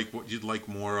don't like, what you'd like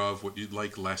more of, what you'd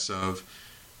like less of,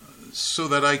 so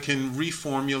that I can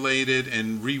reformulate it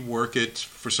and rework it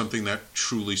for something that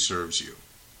truly serves you.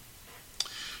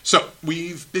 So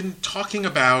we've been talking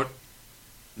about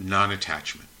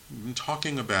non-attachment. We've been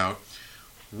talking about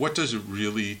what does it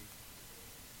really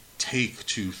take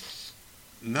to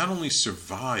not only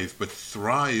survive, but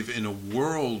thrive in a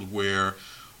world where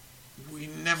we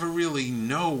never really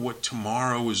know what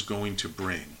tomorrow is going to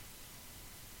bring.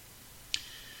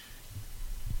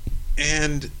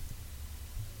 And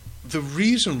the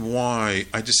reason why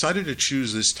I decided to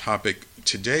choose this topic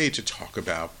today to talk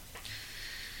about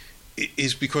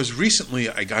is because recently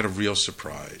I got a real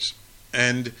surprise.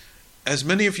 And as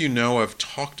many of you know, I've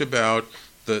talked about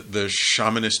the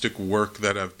shamanistic work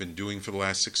that I've been doing for the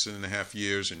last 6.5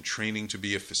 years and training to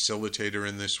be a facilitator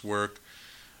in this work.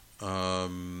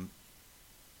 And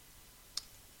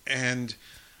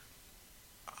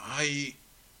I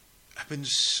have been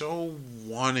so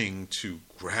wanting to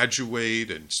graduate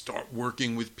and start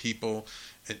working with people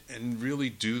and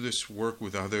really do this work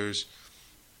with others.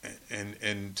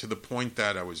 And to the point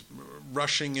that I was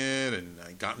rushing it, and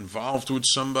I got involved with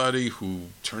somebody who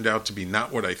turned out to be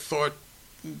not what I thought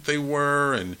they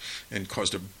were, and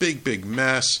caused a big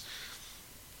mess.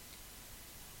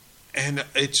 And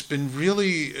it's been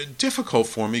really difficult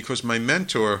for me because my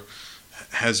mentor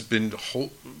has been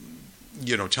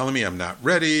telling me I'm not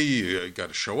ready, you got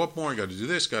to show up more, you got to do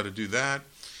this, got to do that.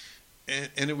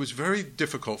 And it was very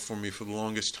difficult for me for the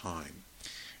longest time.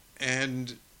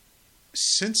 And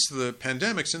since the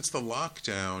pandemic, since the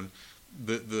lockdown,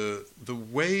 the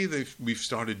way we've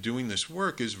started doing this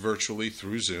work is virtually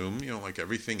through Zoom, like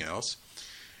everything else.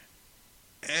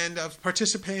 And I've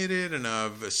participated and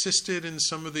I've assisted in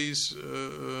some of these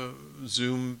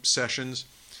Zoom sessions.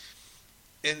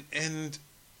 And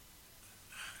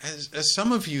as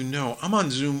some of you know, I'm on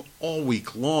Zoom all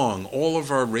week long. All of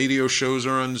our radio shows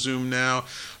are on Zoom now.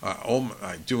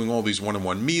 Doing all these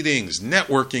one-on-one meetings,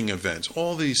 networking events,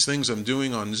 all these things I'm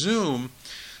doing on Zoom.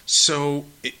 So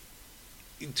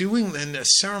doing then a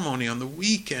ceremony on the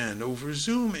weekend over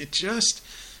Zoom,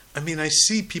 I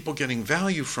see people getting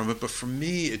value from it, but for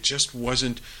me, it just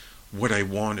wasn't what I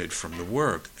wanted from the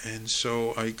work. And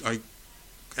so I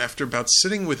after about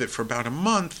sitting with it for about a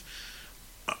month,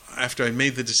 after I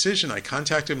made the decision, I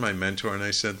contacted my mentor and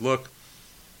I said, look,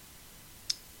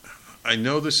 I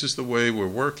know this is the way we're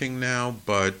working now,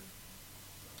 but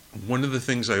one of the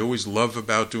things I always love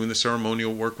about doing the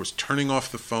ceremonial work was turning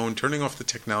off the phone, turning off the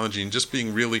technology, and just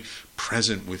being really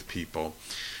present with people.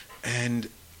 And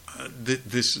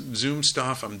this Zoom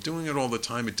stuff, I'm doing it all the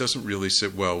time. It doesn't really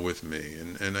sit well with me.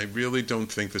 And I really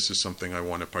don't think this is something I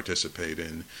want to participate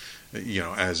in,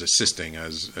 as assisting,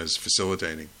 as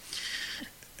facilitating.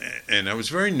 And I was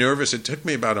very nervous. It took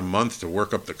me about a month to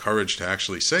work up the courage to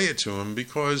actually say it to him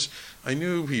because I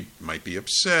knew he might be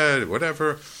upset,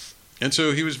 whatever. And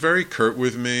so he was very curt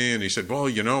with me, and he said, well,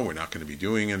 we're not going to be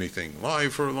doing anything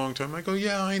live for a long time. I go,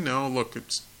 yeah, I know. Look,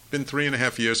 it's been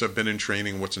 3.5 years I've been in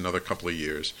training. What's another couple of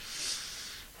years?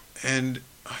 And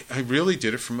I really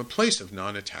did it from a place of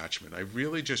non-attachment. I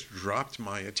really just dropped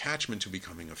my attachment to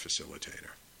becoming a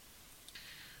facilitator.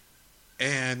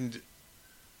 And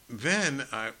then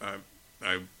I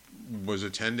was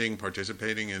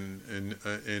participating in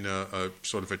a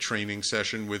sort of a training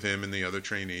session with him and the other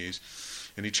trainees.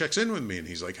 And he checks in with me and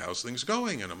he's like, how's things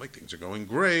going? And I'm like, things are going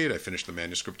great. I finished the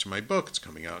manuscript to my book. It's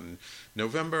coming out in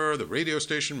November. The radio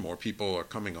station, more people are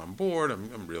coming on board.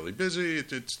 I'm really busy.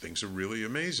 Things are really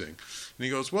amazing. And he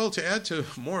goes, well, to add to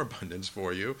more abundance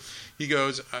for you, he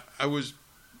goes, I was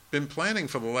been planning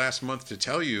for the last month to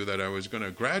tell you that I was going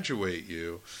to graduate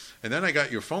you. And then I got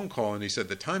your phone call, and he said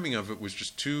the timing of it was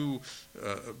just too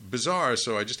bizarre,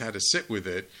 so I just had to sit with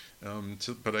it.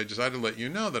 But I decided to let you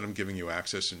know that I'm giving you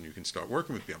access and you can start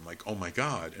working with me. I'm like, oh my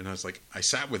God. And I was like, I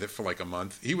sat with it for like a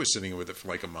month. He was sitting with it for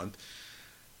like a month.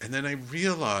 And then I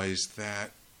realized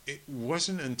that it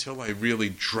wasn't until I really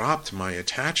dropped my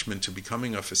attachment to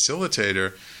becoming a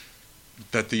facilitator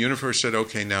that the universe said,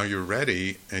 okay, now you're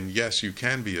ready. And yes, you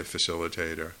can be a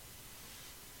facilitator.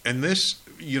 And this,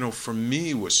 for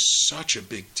me was such a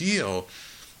big deal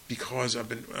because I've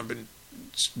been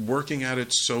working at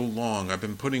it so long. I've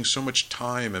been putting so much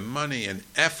time and money and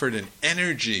effort and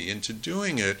energy into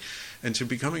doing it and to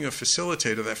becoming a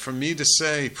facilitator that for me to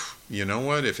say, you know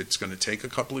what, if it's going to take a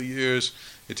couple of years,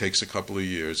 it takes a couple of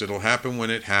years. It'll happen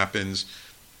when it happens.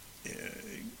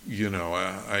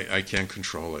 I can't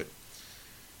control it.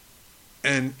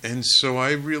 And so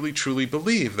I really truly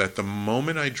believe that the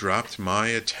moment I dropped my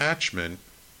attachment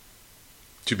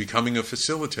to becoming a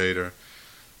facilitator,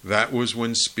 that was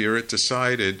when Spirit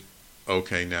decided,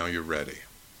 okay, now you're ready.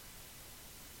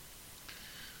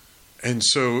 And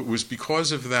so it was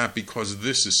because of that, because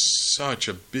this is such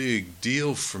a big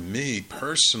deal for me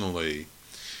personally,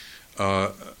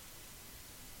 that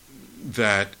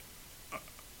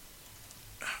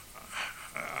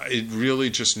it really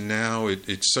just now,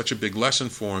 it's such a big lesson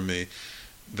for me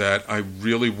that I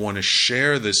really want to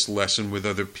share this lesson with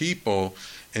other people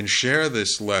and share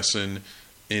this lesson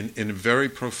in a very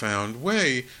profound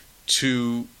way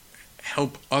to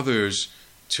help others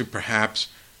to perhaps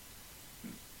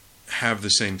have the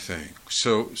same thing.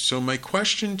 So my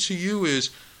question to you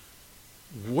is,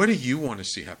 what do you want to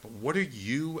see happen? What are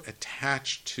you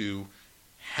attached to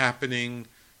happening?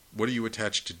 What are you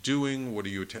attached to doing?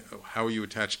 How are you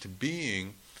attached to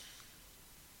being?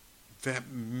 That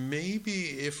maybe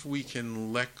if we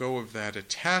can let go of that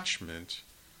attachment,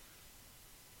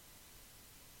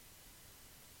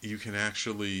 you can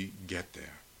actually get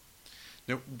there.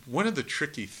 Now, one of the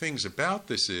tricky things about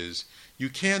this is you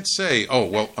can't say, oh,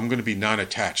 well, I'm going to be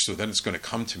non-attached, so then it's going to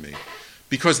come to me.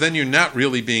 Because then you're not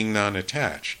really being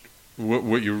non-attached.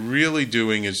 What you're really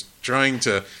doing is trying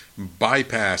to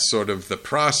bypass sort of the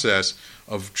process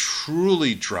of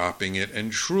truly dropping it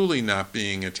and truly not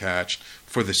being attached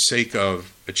for the sake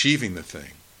of achieving the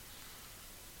thing.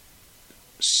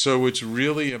 So it's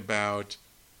really about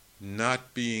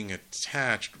not being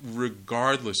attached,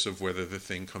 regardless of whether the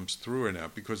thing comes through or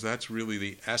not, because that's really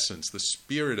the essence. The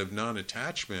spirit of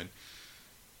non-attachment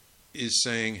is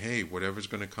saying, hey, whatever's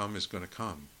going to come is going to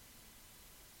come.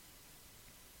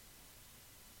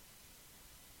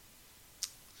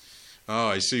 Oh,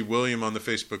 I see William on the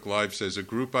Facebook Live says, a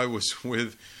group I was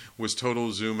with was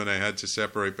total Zoom and I had to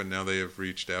separate, but now they have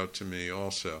reached out to me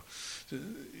also.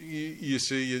 You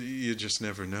see, you just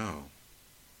never know.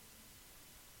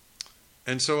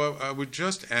 And so I would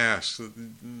just ask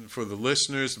for the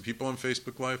listeners, the people on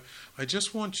Facebook Live, I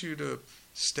just want you to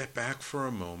step back for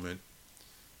a moment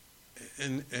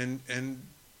and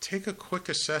take a quick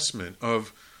assessment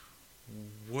of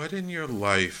what in your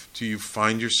life do you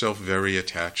find yourself very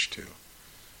attached to?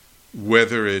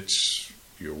 Whether it's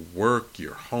your work,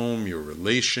 your home, your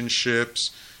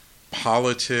relationships,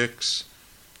 politics,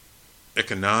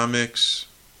 economics,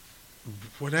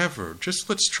 whatever. Just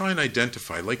let's try and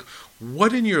identify, like,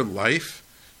 what in your life,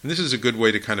 and this is a good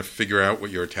way to kind of figure out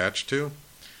what you're attached to.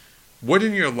 What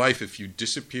in your life, if it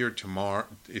disappeared tomorrow,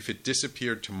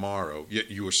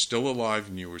 yet you were still alive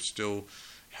and you were still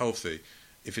healthy,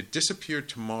 if it disappeared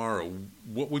tomorrow,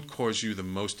 what would cause you the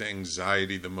most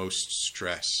anxiety, the most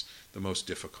stress, the most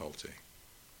difficulty?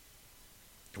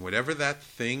 And whatever that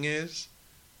thing is,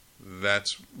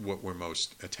 that's what we're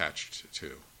most attached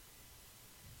to.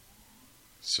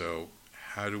 So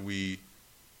how do we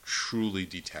truly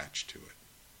detach to it?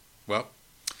 Well,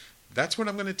 that's what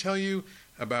I'm going to tell you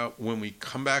about when we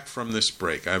come back from this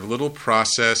break. I have a little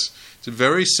process. It's a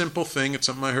very simple thing. It's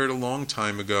something I heard a long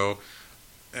time ago,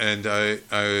 and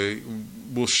I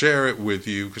will share it with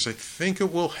you because I think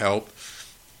it will help.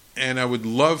 And I would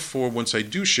love for, once I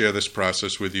do share this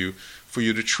process with you, for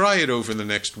you to try it over the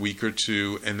next week or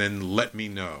two and then let me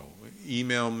know.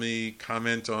 Email me,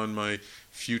 comment on my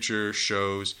future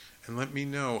shows, and let me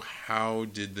know how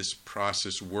did this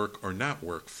process work or not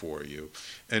work for you,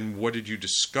 and what did you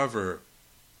discover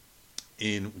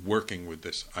in working with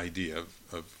this idea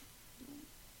of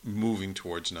moving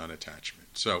towards non-attachment.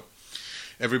 So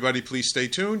everybody, please stay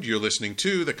tuned. You're listening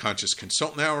to the Conscious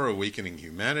Consultant Hour, Awakening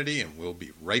Humanity, and we'll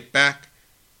be right back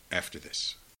after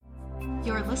this.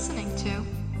 You're listening to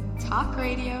Talk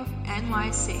Radio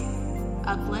NYC.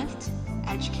 Uplift,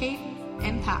 educate,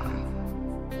 empower.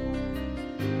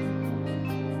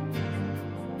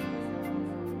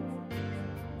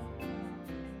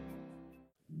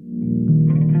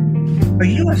 Are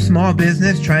you a small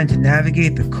business trying to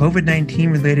navigate the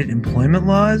COVID-19 related employment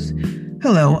laws?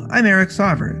 Hello, I'm Eric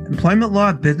Sauver, employment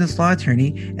law, business law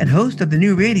attorney, and host of the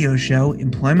new radio show,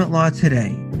 Employment Law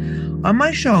Today. On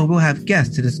my show, we'll have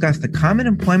guests to discuss the common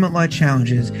employment law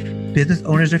challenges business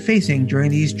owners are facing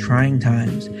during these trying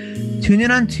times. Tune in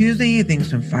on Tuesday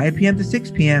evenings from 5 p.m. to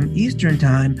 6 p.m. Eastern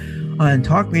Time on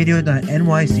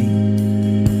talkradio.nyc.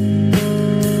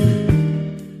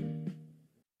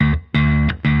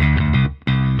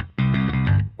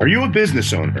 Are you a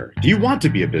business owner? Do you want to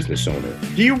be a business owner?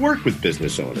 Do you work with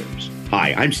business owners?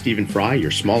 Hi, I'm Stephen Fry,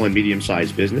 your small and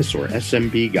medium-sized business, or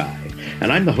SMB guy,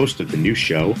 and I'm the host of the new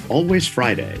show, Always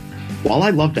Friday. While I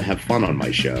love to have fun on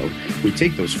my show, we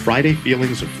take those Friday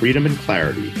feelings of freedom and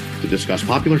clarity to discuss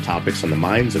popular topics on the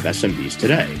minds of SMBs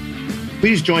today.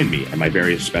 Please join me and my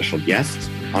various special guests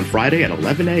on Friday at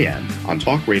 11 a.m. on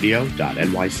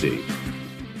talkradio.nyc.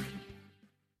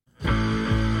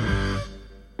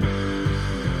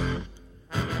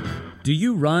 Do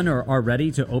you run or are ready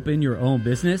to open your own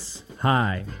business?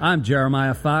 Hi, I'm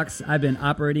Jeremiah Fox. I've been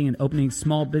operating and opening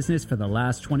small business for the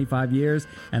last 25 years,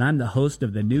 and I'm the host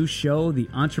of the new show, The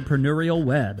Entrepreneurial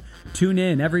Web. Tune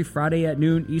in every Friday at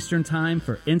noon Eastern Time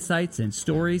for insights and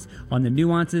stories on the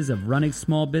nuances of running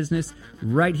small business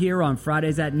right here on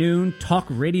Fridays at noon,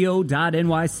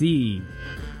 talkradio.nyc.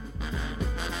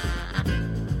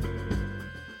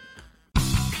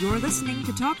 You're listening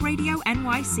to Talk Radio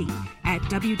NYC at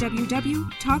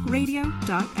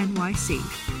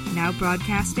www.talkradio.nyc. Now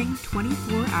broadcasting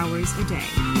 24 hours a day.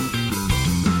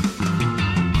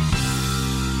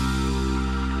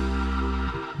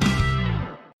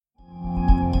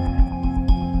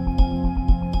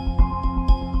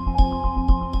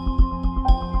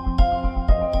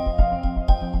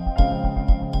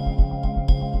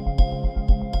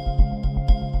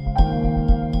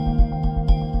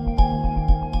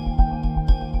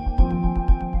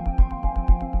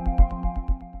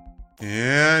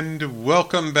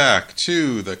 Welcome back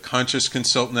to the Conscious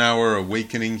Consultant Hour,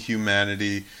 Awakening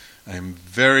Humanity. I'm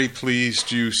very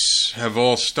pleased you have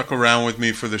all stuck around with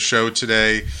me for the show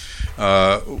today.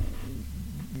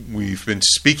 We've been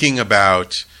speaking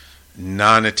about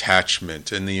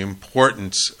non-attachment and the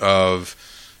importance of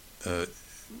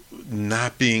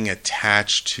not being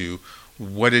attached to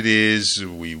what it is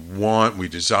we want, we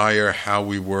desire, how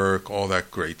we work, all that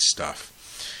great stuff.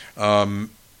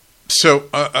 So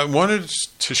I wanted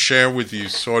to share with you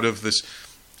sort of this,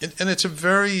 and it's a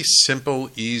very simple,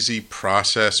 easy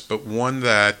process, but one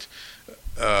that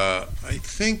I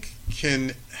think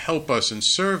can help us and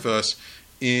serve us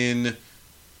in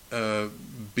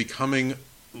becoming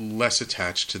less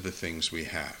attached to the things we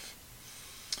have.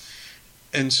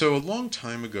 And so a long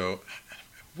time ago, I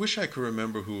wish I could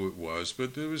remember who it was,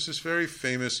 but there was this very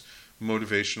famous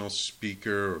motivational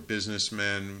speaker or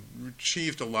businessman who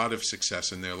achieved a lot of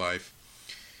success in their life.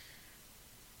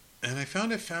 And I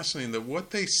found it fascinating that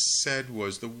what they said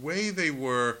was the way they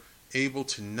were able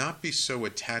to not be so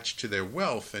attached to their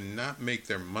wealth and not make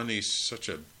their money such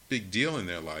a big deal in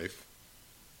their life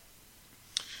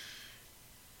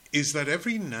is that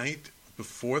every night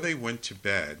before they went to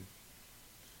bed,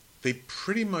 they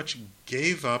pretty much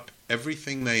gave up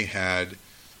everything they had,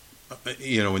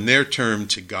 in their term,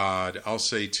 to God. I'll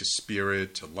say to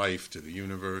spirit, to life, to the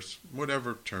universe,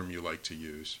 whatever term you like to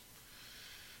use.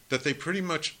 That they pretty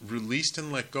much released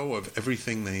and let go of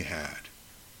everything they had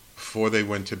before they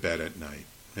went to bed at night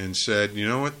and said, you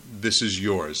know what, this is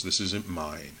yours, this isn't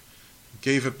mine.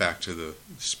 Gave it back to the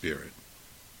spirit.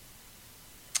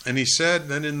 And he said,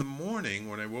 then in the morning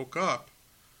when I woke up,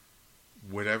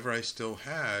 whatever I still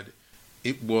had,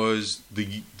 it was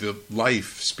the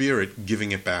life, spirit,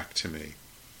 giving it back to me.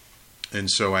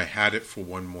 And so I had it for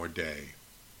one more day.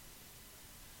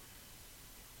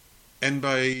 And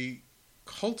by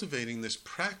cultivating this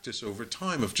practice over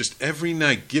time of just every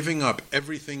night giving up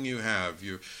everything you have,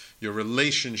 your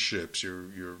relationships, your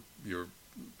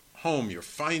home, your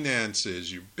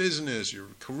finances, your business, your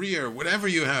career, whatever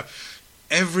you have,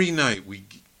 every night we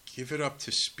give it up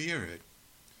to spirit.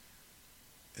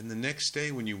 And the next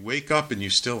day when you wake up and you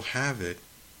still have it,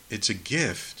 it's a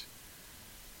gift.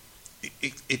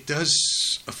 It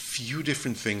does a few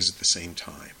different things at the same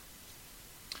time.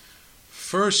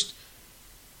 First,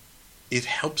 it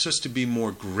helps us to be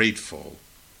more grateful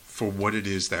for what it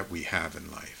is that we have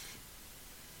in life.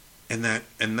 And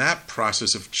that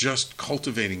process of just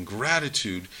cultivating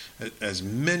gratitude, as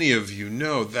many of you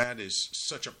know, that is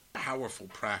such a powerful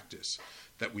practice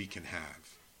that we can have.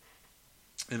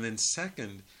 And then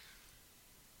second,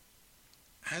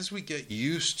 as we get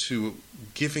used to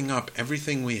giving up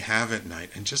everything we have at night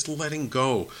and just letting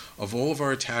go of all of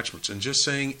our attachments and just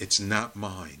saying, it's not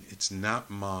mine, it's not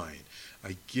mine,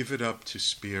 I give it up to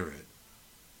spirit,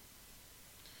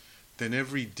 then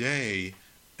every day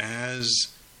as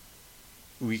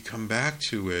we come back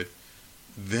to it,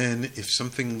 then if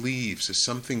something leaves, if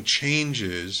something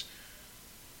changes,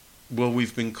 well,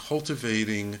 we've been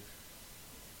cultivating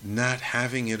not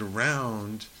having it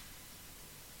around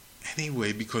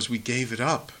anyway because we gave it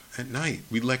up at night.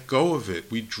 We let go of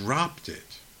it. We dropped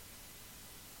it.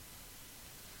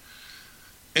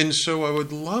 And so I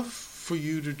would love for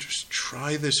you to just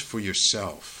try this for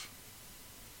yourself.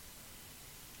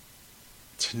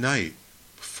 Tonight,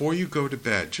 before you go to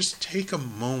bed, just take a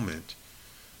moment.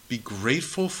 Be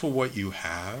grateful for what you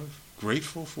have,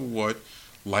 grateful for what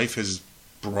life has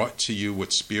brought to you,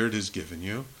 what Spirit has given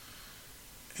you,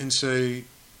 and say,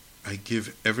 I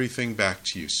give everything back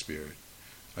to you, Spirit.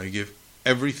 I give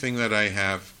everything that I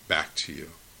have back to you.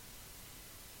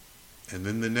 And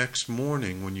then the next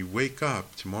morning, when you wake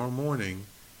up, tomorrow morning,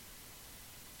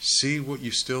 see what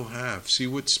you still have. See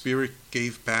what Spirit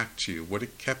gave back to you, what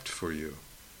it kept for you.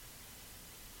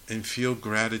 And feel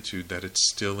gratitude that it's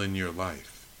still in your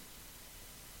life.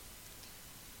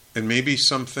 And maybe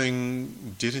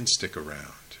something didn't stick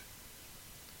around.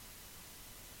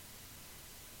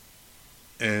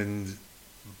 And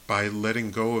by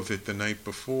letting go of it the night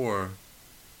before,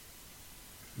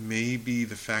 maybe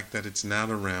the fact that it's not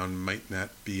around might not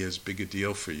be as big a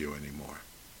deal for you anymore.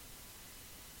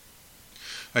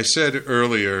 I said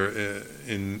earlier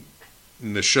in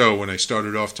the show, when I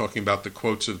started off talking about the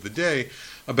quotes of the day,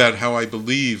 about how I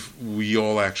believe we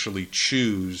all actually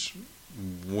choose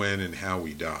when and how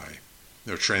we die.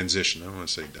 Or transition, I don't want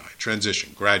to say die.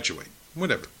 Transition, graduate,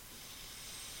 whatever.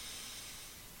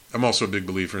 I'm also a big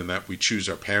believer in that we choose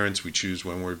our parents, we choose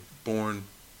when we're born.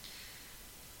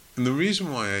 And the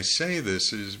reason why I say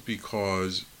this is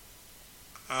because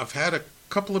I've had a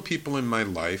couple of people in my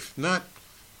life, not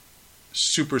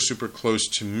super, super close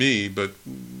to me, but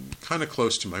kind of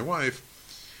close to my wife,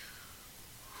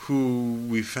 who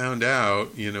we found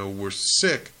out, were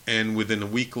sick, and within a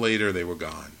week later they were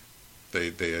gone.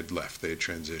 They had left, they had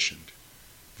transitioned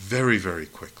very, very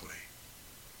quickly.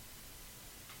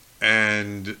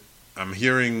 And I'm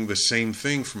hearing the same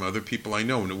thing from other people I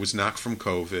know, and it was not from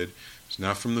COVID, it It's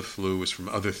not from the flu, it's from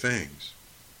other things.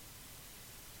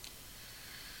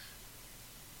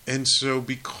 And so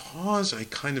because I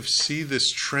kind of see this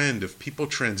trend of people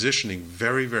transitioning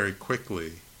very, very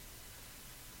quickly,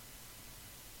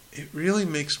 it really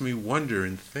makes me wonder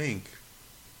and think,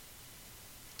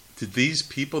 did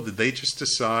they just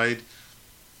decide,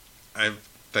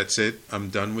 that's it, I'm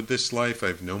done with this life, I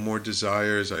have no more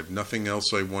desires, I have nothing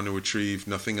else I want to achieve,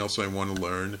 nothing else I want to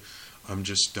learn, I'm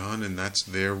just done, and that's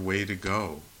their way to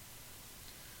go.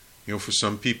 For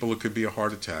some people it could be a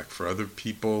heart attack, for other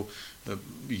people,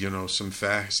 some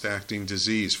fast-acting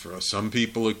disease, for some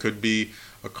people it could be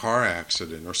a car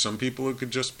accident, or some people it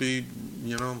could just be,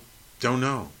 don't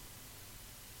know.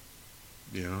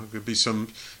 It could be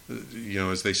some,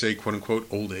 as they say, quote-unquote,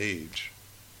 old age.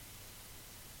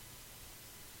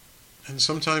 And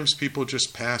sometimes people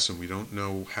just pass and we don't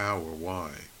know how or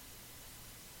why.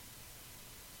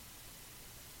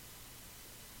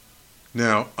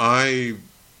 Now, I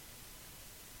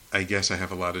guess I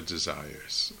have a lot of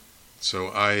desires.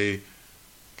 So I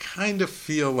kind of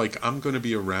feel like I'm going to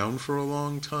be around for a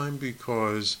long time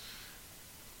because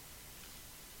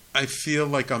I feel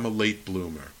like I'm a late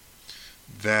bloomer.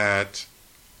 That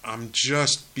I'm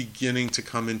just beginning to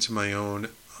come into my own.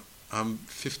 I'm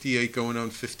 58 going on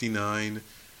 59.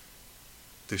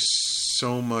 There's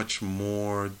so much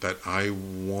more that I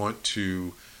want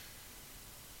to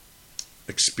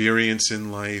experience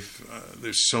in life.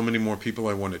 There's so many more people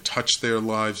I want to touch their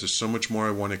lives. There's so much more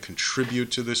I want to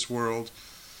contribute to this world.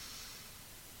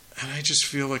 And I just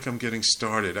feel like I'm getting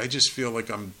started. I just feel like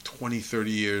I'm 20,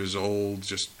 30 years old,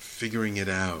 just figuring it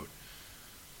out.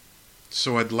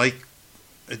 So I'd like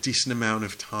a decent amount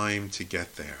of time to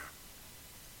get there.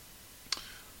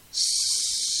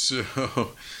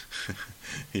 So,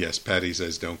 yes, Patty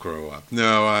says don't grow up.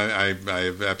 No, I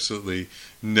have absolutely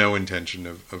no intention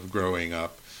of growing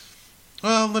up.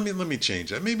 Well, let me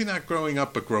change that. Maybe not growing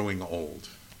up, but growing old.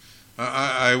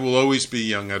 I will always be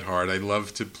young at heart. I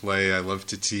love to play. I love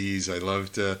to tease. I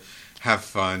love to have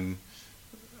fun.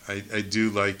 I do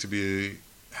like to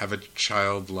have a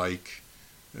childlike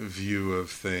view of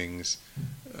things.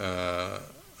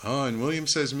 And William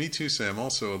says, me too, Sam,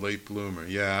 also a late bloomer.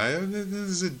 Yeah,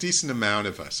 there's a decent amount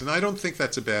of us, and I don't think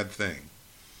that's a bad thing.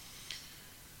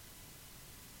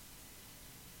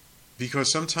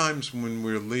 Because sometimes when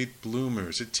we're late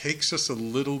bloomers, it takes us a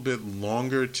little bit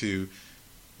longer to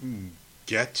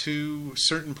get to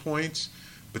certain points,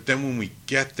 but then when we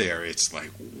get there, it's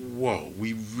like, whoa,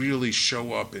 we really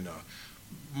show up in a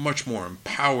much more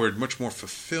empowered, much more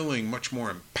fulfilling, much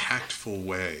more impactful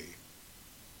way.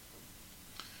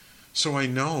 So I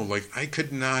know, I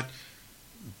could not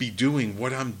be doing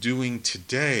what I'm doing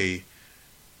today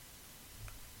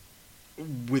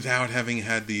without having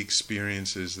had the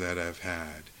experiences that I've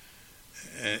had,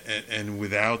 and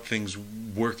without things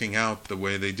working out the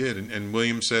way they did. And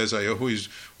William says, I always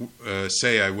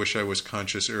say I wish I was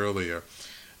conscious earlier.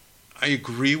 I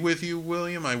agree with you,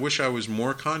 William. I wish I was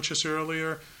more conscious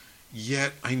earlier,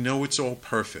 yet I know it's all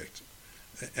perfect.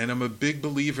 And I'm a big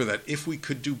believer that if we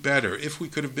could do better, if we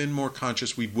could have been more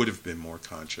conscious, we would have been more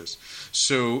conscious.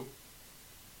 So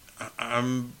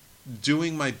I'm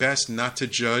doing my best not to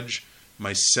judge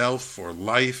myself or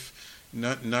life,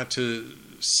 not to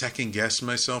second guess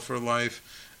myself or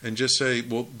life, and just say,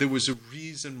 well, there was a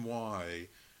reason why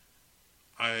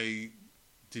I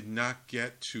did not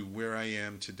get to where I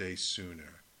am today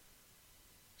sooner.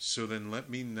 So then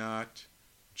let me not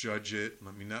judge it.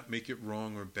 Let me not make it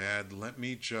wrong or bad. Let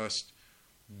me just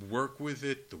work with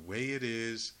it the way it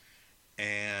is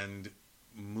and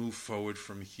move forward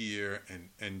from here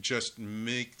and just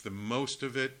make the most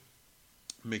of it,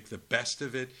 make the best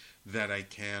of it that I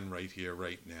can right here,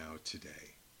 right now,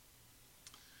 today.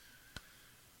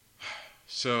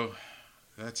 So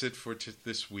that's it for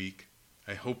this week.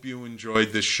 I hope you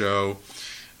enjoyed this show.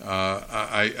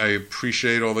 I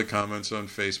appreciate all the comments on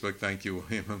Facebook. Thank you,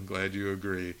 William. I'm glad you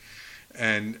agree.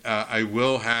 And I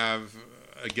will have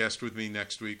a guest with me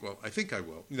next week. Well, I think I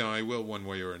will. No, I will one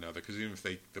way or another, because even if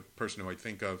the person who I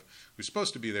think of who's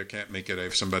supposed to be there can't make it, I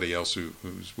have somebody else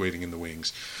who's waiting in the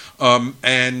wings.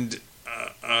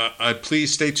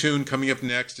 Please stay tuned. Coming up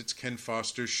next, it's Ken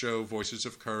Foster's show, Voices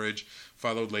of Courage,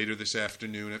 followed later this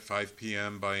afternoon at 5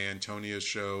 p.m. by Antonia's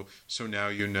show, So Now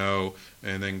You Know,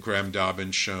 and then Graham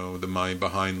Dobbin's show, The Mind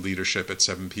Behind Leadership, at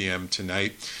 7 p.m.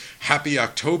 tonight. Happy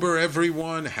October,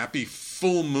 everyone. Happy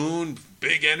full moon.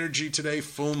 Big energy today.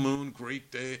 Full moon.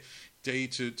 Great day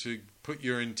to put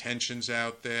your intentions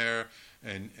out there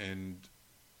and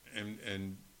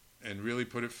and really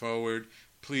put it forward.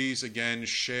 Please, again,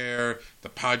 share the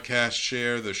podcast,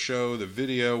 share the show, the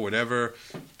video, whatever.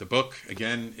 The book,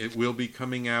 again, it will be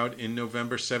coming out in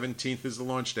November 17th is the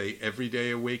launch day,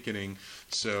 Everyday Awakening.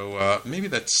 So maybe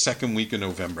that second week of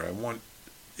November. I want,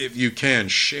 if you can,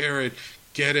 share it,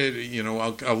 get it. You know,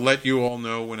 I'll let you all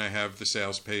know when I have the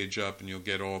sales page up, and you'll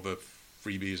get all the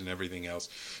freebies and everything else.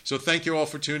 So thank you all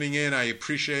for tuning in. I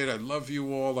appreciate it. I love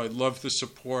you all. I love the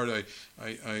support.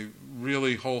 I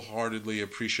really wholeheartedly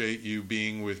appreciate you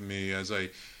being with me as I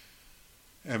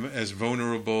am as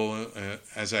vulnerable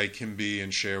as I can be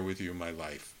and share with you my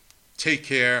life. Take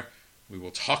care. We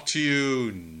will talk to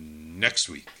you next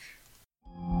week.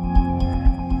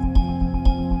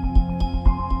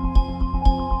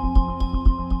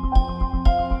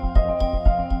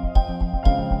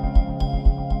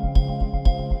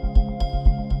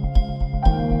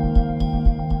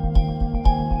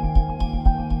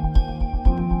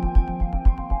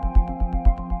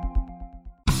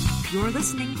 You're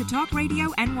listening to Talk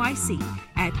Radio NYC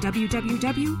at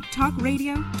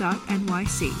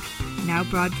www.talkradio.nyc. Now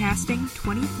broadcasting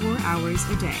 24 hours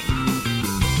a day.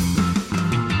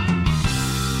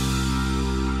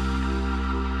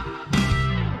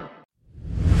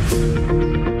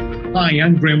 Hi,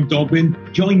 I'm Graham Dobbin.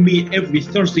 Join me every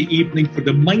Thursday evening for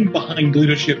the Mind Behind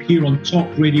Leadership here on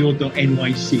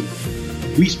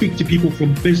talkradio.nyc. We speak to people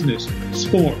from business,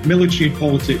 sport, military and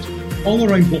politics, all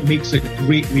around what makes a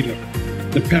great leader.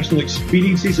 The personal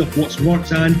experiences of what's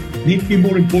worked and, maybe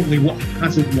more importantly, what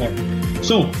hasn't worked.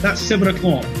 So, that's 7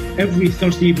 o'clock every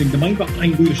Thursday evening, the Mind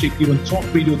Behind Leadership here on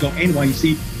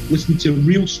talkradio.nyc. Listen to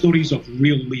real stories of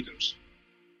real leaders.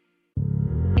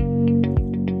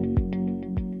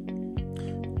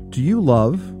 Do you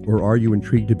love or are you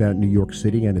intrigued about New York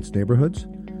City and its neighborhoods?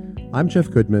 I'm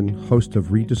Jeff Goodman, host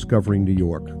of Rediscovering New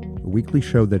York, a weekly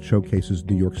show that showcases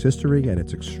New York's history and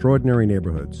its extraordinary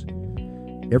neighborhoods.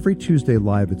 Every Tuesday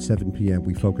live at 7 p.m.,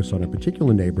 we focus on a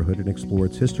particular neighborhood and explore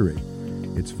its history,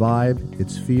 its vibe,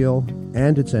 its feel,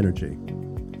 and its energy.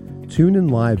 Tune in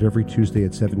live every Tuesday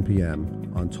at 7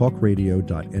 p.m. on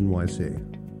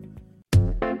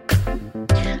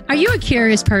talkradio.nyc. Are you a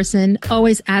curious person,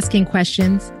 always asking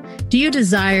questions? Do you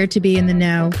desire to be in the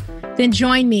know? Then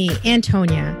join me,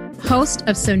 Antonia, host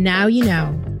of So Now You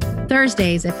Know,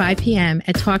 Thursdays at 5 p.m.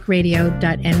 at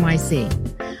talkradio.nyc.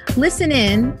 Listen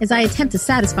in as I attempt to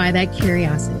satisfy that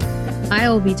curiosity. I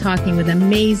will be talking with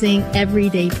amazing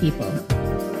everyday people.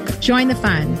 Join the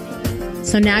fun.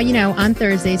 So Now You Know on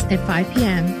Thursdays at 5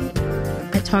 p.m.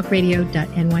 at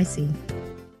talkradio.nyc.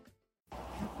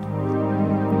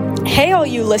 Hey, all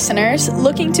you listeners,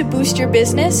 looking to boost your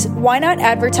business? Why not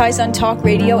advertise on Talk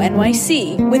Radio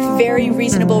NYC with very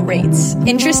reasonable rates?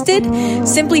 Interested?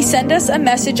 Simply send us a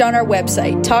message on our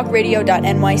website,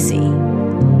 talkradio.nyc.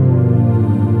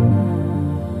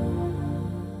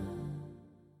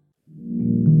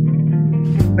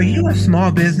 Are you a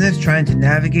small business trying to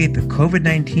navigate the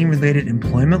COVID-19 related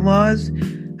employment laws?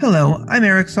 Hello, I'm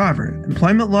Eric Sauver,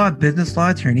 employment law, business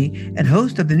law attorney, and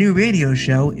host of the new radio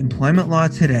show, Employment Law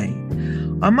Today.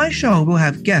 On my show, we'll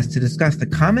have guests to discuss the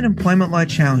common employment law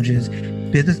challenges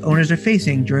business owners are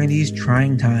facing during these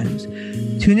trying times.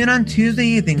 Tune in on Tuesday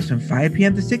evenings from 5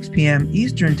 p.m. to 6 p.m.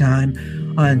 Eastern Time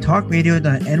on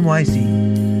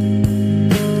talkradio.nyc.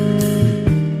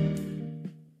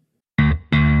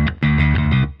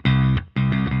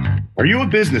 Are you a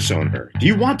business owner? Do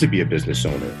you want to be a business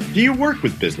owner? Do you work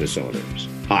with business owners?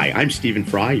 Hi, I'm Stephen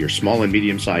Fry, your small and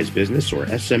medium-sized business or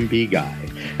SMB guy,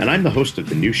 and I'm the host of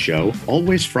the new show,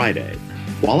 Always Friday.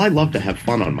 While I love to have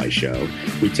fun on my show,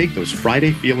 we take those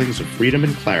Friday feelings of freedom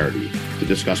and clarity to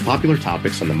discuss popular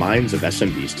topics on the minds of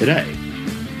SMBs today.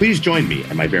 Please join me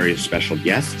and my various special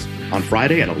guests on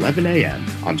Friday at 11 a.m.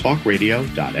 on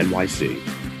talkradio.nyc.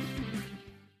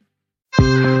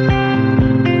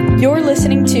 You're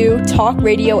listening to Talk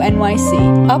Radio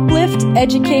NYC. Uplift,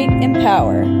 educate,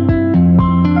 empower.